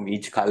data from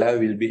each color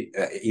will be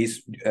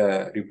is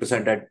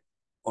represented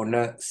on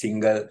a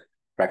single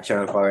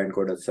fractional power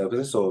encoded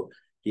surfaces. So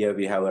here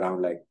we have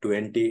around like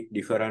 20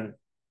 different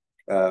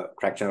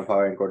fractional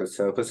power encoded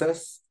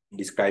surfaces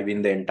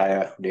describing the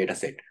entire data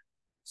set.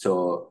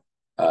 So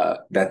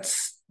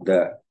this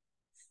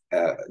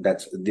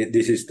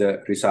is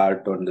the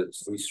result on the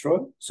Swiss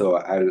roll. So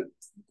I'll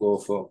go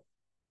for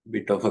a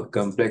bit of a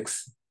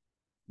complex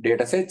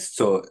data sets.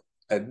 So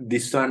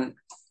this one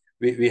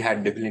we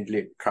had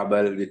definitely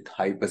trouble with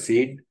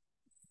Hyperseed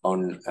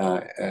on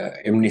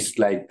MNIST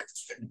like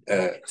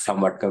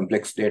somewhat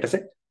complex data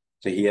set.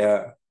 So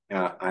here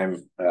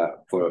I'm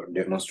for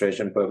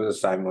demonstration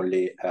purposes, I'm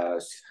only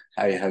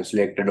I have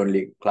selected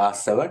only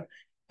class 7,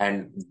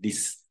 and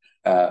this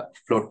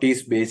plot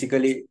is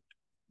basically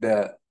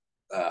the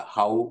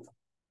how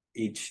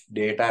each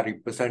data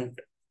represent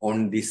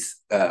on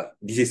this.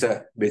 This is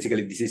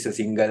a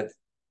single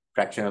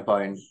fractional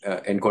power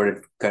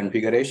encoded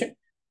configuration,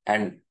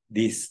 and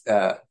these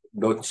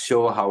dots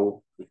show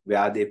how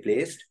where they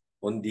placed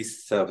on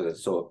this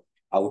surface. So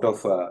out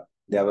of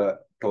there were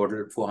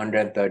total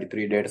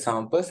 433 data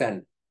samples,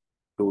 and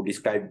to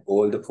describe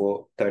all the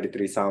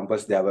 433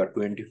 samples, there were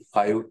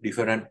 25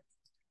 different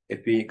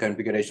FP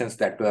configurations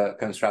that were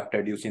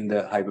constructed using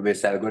the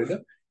Hyperbase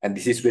algorithm, and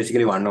this is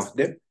basically one of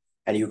them.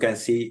 And you can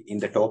see in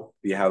the top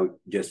we have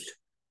just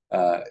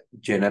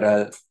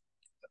general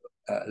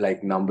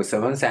like number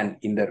 7s, and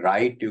in the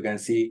right you can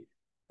see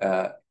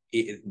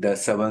the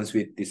 7s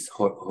with this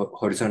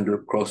horizontal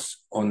cross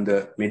on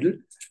the middle.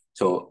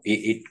 So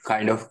it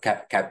kind of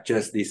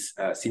captures these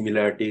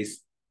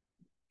similarities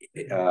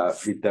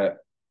with the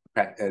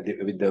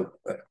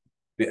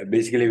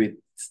basically with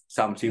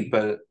some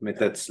simple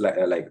methods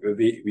like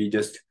we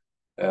just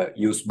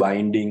use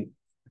binding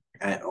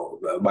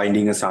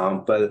a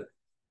sample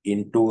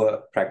into a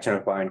fractional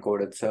power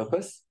encoded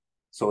surface,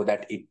 so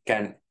that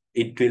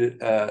it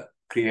will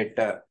create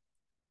a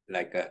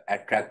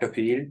attract a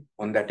field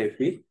on that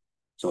FV.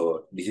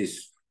 So this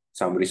is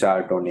some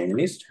result on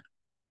MNIST.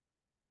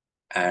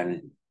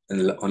 And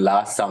on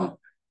last, some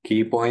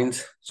key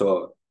points.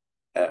 So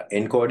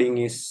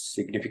encoding is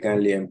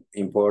significantly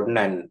important,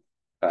 and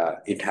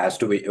it has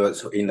to be,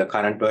 so in the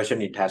current version,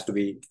 it has to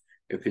be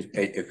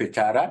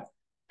FHRR.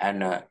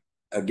 And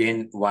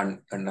again,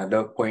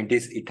 another point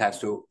is it has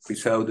to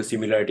preserve the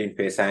similarity in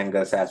phase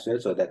angles as well.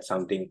 So that's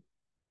something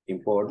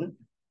important.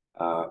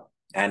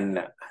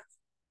 And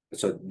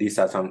so these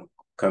are some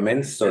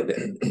comments. So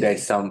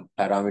there's some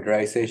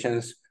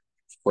parameterizations.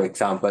 For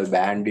example,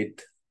 bandwidth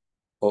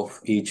of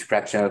each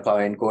fractional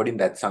power encoding.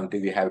 That's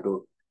something we have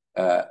to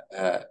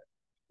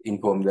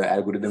inform the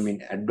algorithm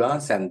in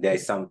advance, and there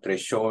is some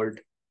threshold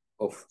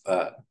of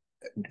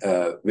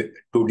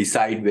to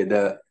decide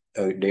whether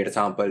a data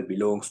sample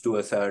belongs to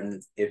a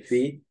certain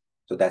FE.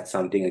 So that's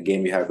something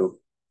again we have to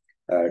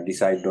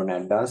decide on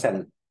advance,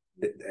 and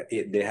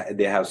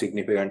they have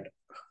significant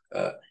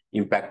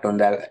impact on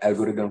the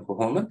algorithm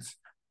performance.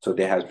 So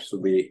they have to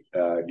be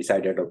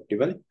decided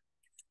optimally,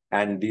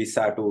 and these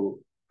are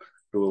two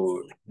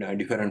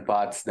different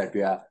parts that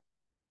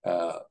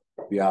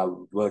we are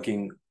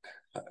working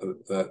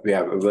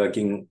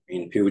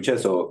in future.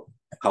 So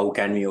how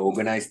can we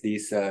organize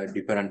these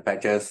different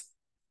patches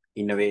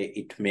in a way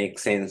it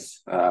makes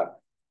sense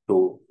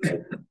to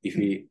if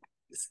we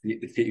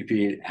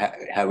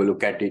have a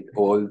look at it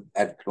all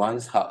at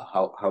once,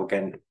 how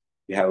can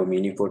we have a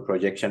meaningful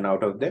projection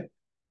out of them?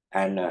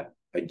 And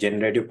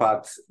generative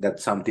paths,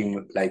 that's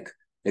something like,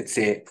 let's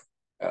say,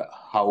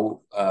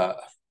 how a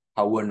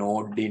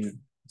node in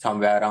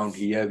somewhere around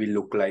here will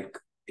look like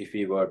if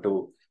we were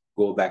to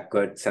go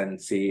backwards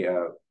and see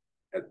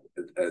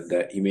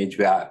the image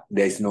where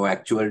there is no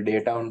actual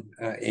data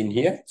in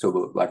here.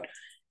 So, but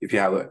if you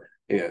have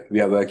we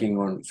are working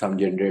on some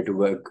generative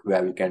work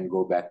where we can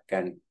go back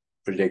and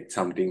project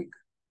something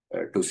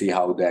to see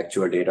how the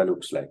actual data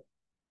looks like.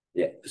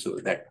 Yeah, so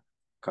that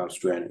comes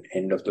to an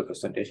end of the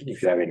presentation.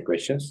 If you have any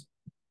questions.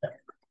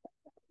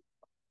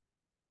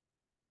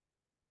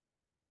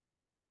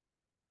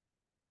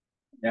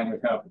 Yeah, we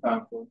have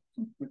time for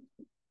some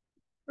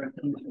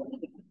questions.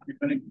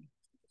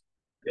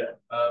 Yeah.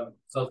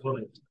 So I was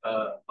wondering,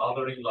 are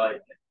there any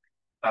like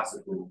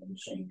classical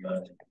machine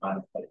learning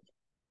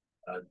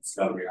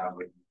discovery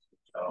algorithms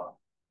which are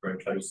very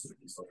close to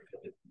this sort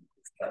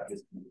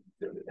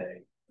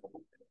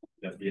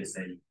of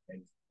BSA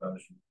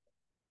version?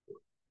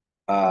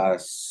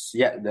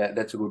 Yeah,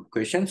 that's a good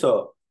question.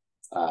 So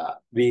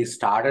we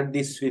started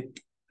this with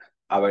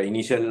our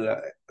initial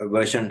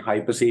version.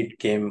 Hyperseed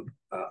came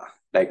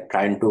like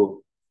trying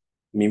to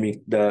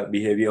mimic the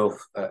behavior of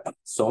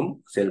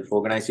SOM,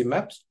 self-organizing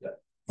maps. Yeah.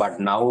 But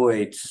now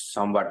it's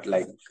somewhat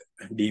like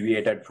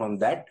deviated from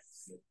that,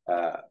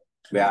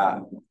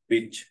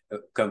 which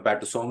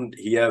compared to SOM,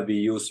 here we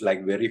use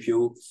like very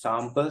few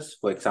samples.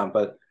 For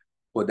example,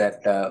 for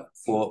that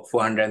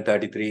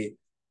 433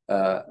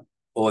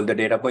 all the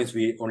data points,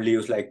 we only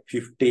use like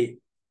 50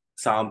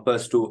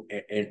 samples to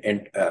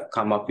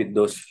come up with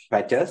those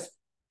patches.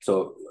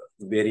 So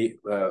very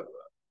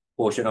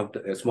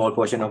small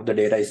portion of the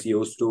data is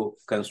used to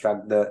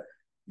construct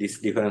these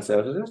different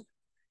services.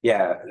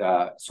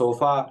 Yeah, so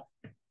far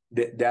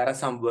there are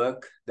some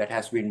work that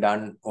has been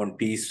done on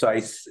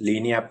piecewise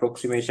linear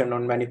approximation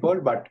on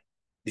manifold, but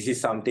this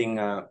is something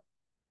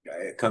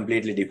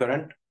completely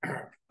different.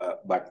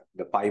 But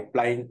the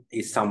pipeline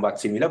is somewhat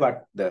similar,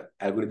 but the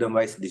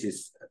algorithm-wise, this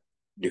is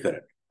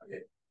different.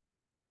 Okay.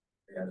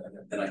 Yeah,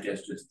 and then I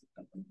guess just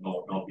an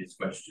obvious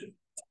question.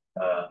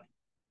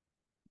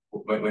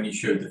 When you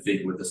showed the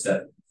figure with the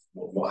set,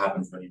 what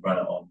happens when you run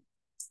it on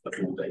the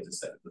full data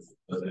set?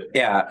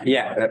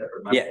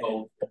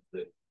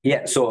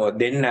 Yeah. So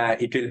then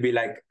it will be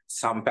like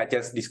some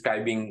patches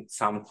describing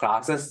some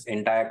classes,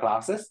 entire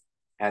classes,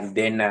 and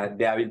then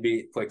there will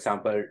be, for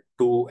example,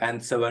 2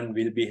 and 7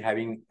 will be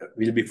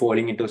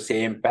falling into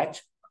same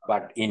patch,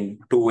 but in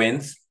 2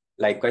 ends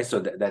likewise. So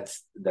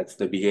that's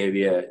the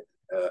behavior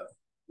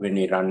when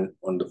we run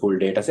on the full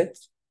data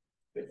sets.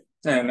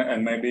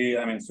 And maybe,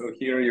 I mean, so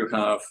here you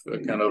have a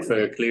kind of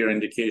a clear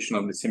indication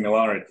of the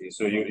similarity.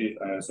 So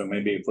so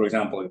maybe, for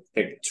example,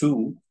 take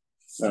 2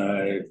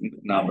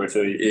 numbers.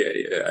 So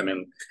I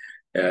mean,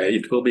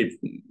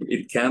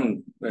 it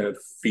can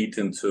fit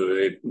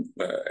into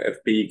a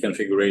FP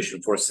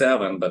configuration for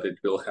 7, but it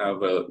will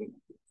have a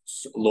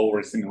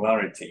lower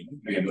similarity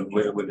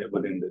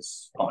within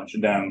this bunch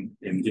than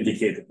in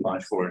dedicated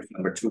bunch for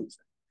number 2.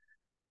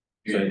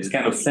 So it's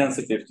kind of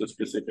sensitive to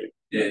specific.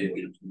 Yeah.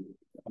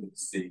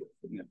 See.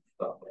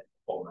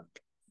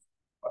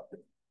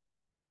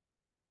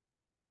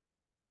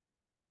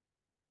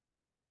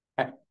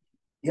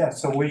 Yeah,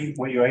 so were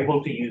you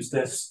able to use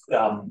this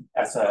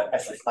as a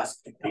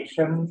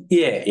classification?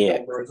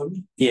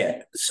 Algorithm?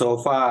 Yeah. So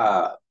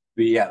far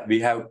we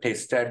have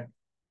tested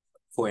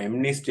for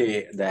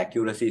MNIST, the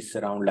accuracy is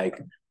around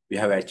like we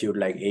have achieved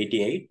like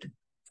 88.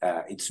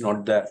 It's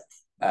not the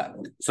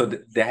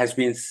there has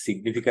been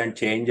significant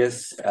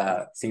changes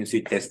since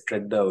we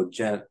tested the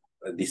original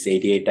this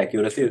 88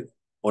 accuracy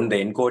on the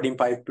encoding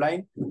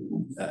pipeline.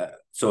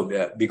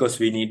 Because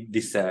we need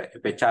this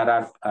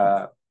FHRR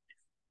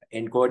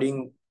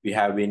encoding, we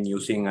have been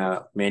using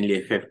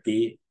mainly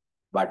FFT,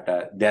 but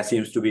there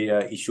seems to be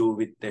an issue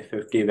with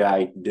FFT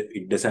where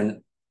it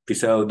doesn't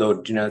preserve the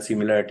original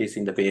similarities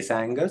in the phase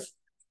angles.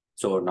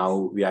 So now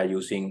we are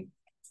using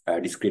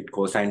discrete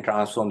cosine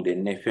transform,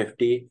 then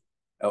FFT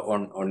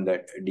on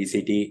the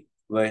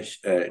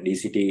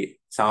DCT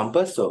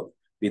samples. So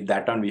with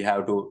that one, we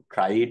have to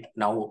try it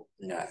now.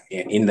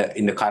 In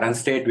the current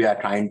state, we are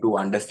trying to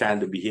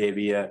understand the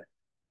behavior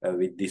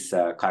with this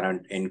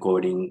current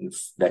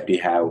encodings that we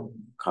have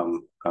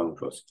come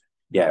across.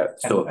 Yeah.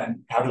 So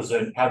and how does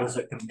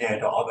it compare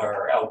to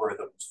other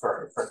algorithms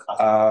for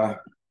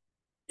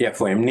yeah,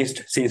 for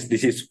MNIST, since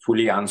this is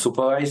fully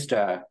unsupervised,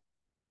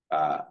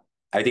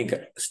 I think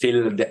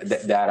still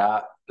there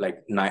are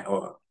like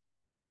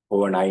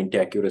over 90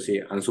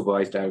 accuracy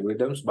unsupervised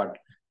algorithms, but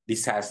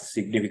this has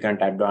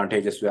significant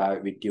advantages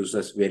where it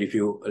uses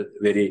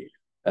very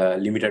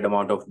limited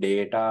amount of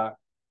data,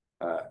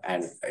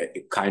 and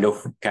it kind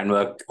of can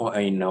work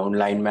in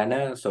online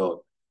manner.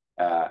 So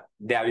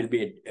there will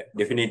be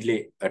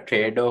definitely a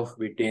trade-off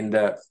between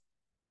the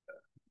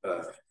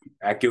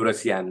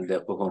accuracy and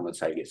the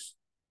performance, I guess.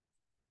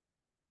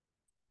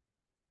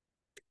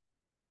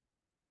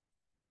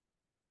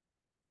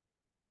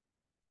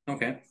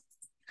 Okay.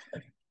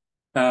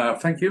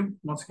 Thank you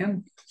once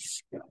again.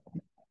 Yeah.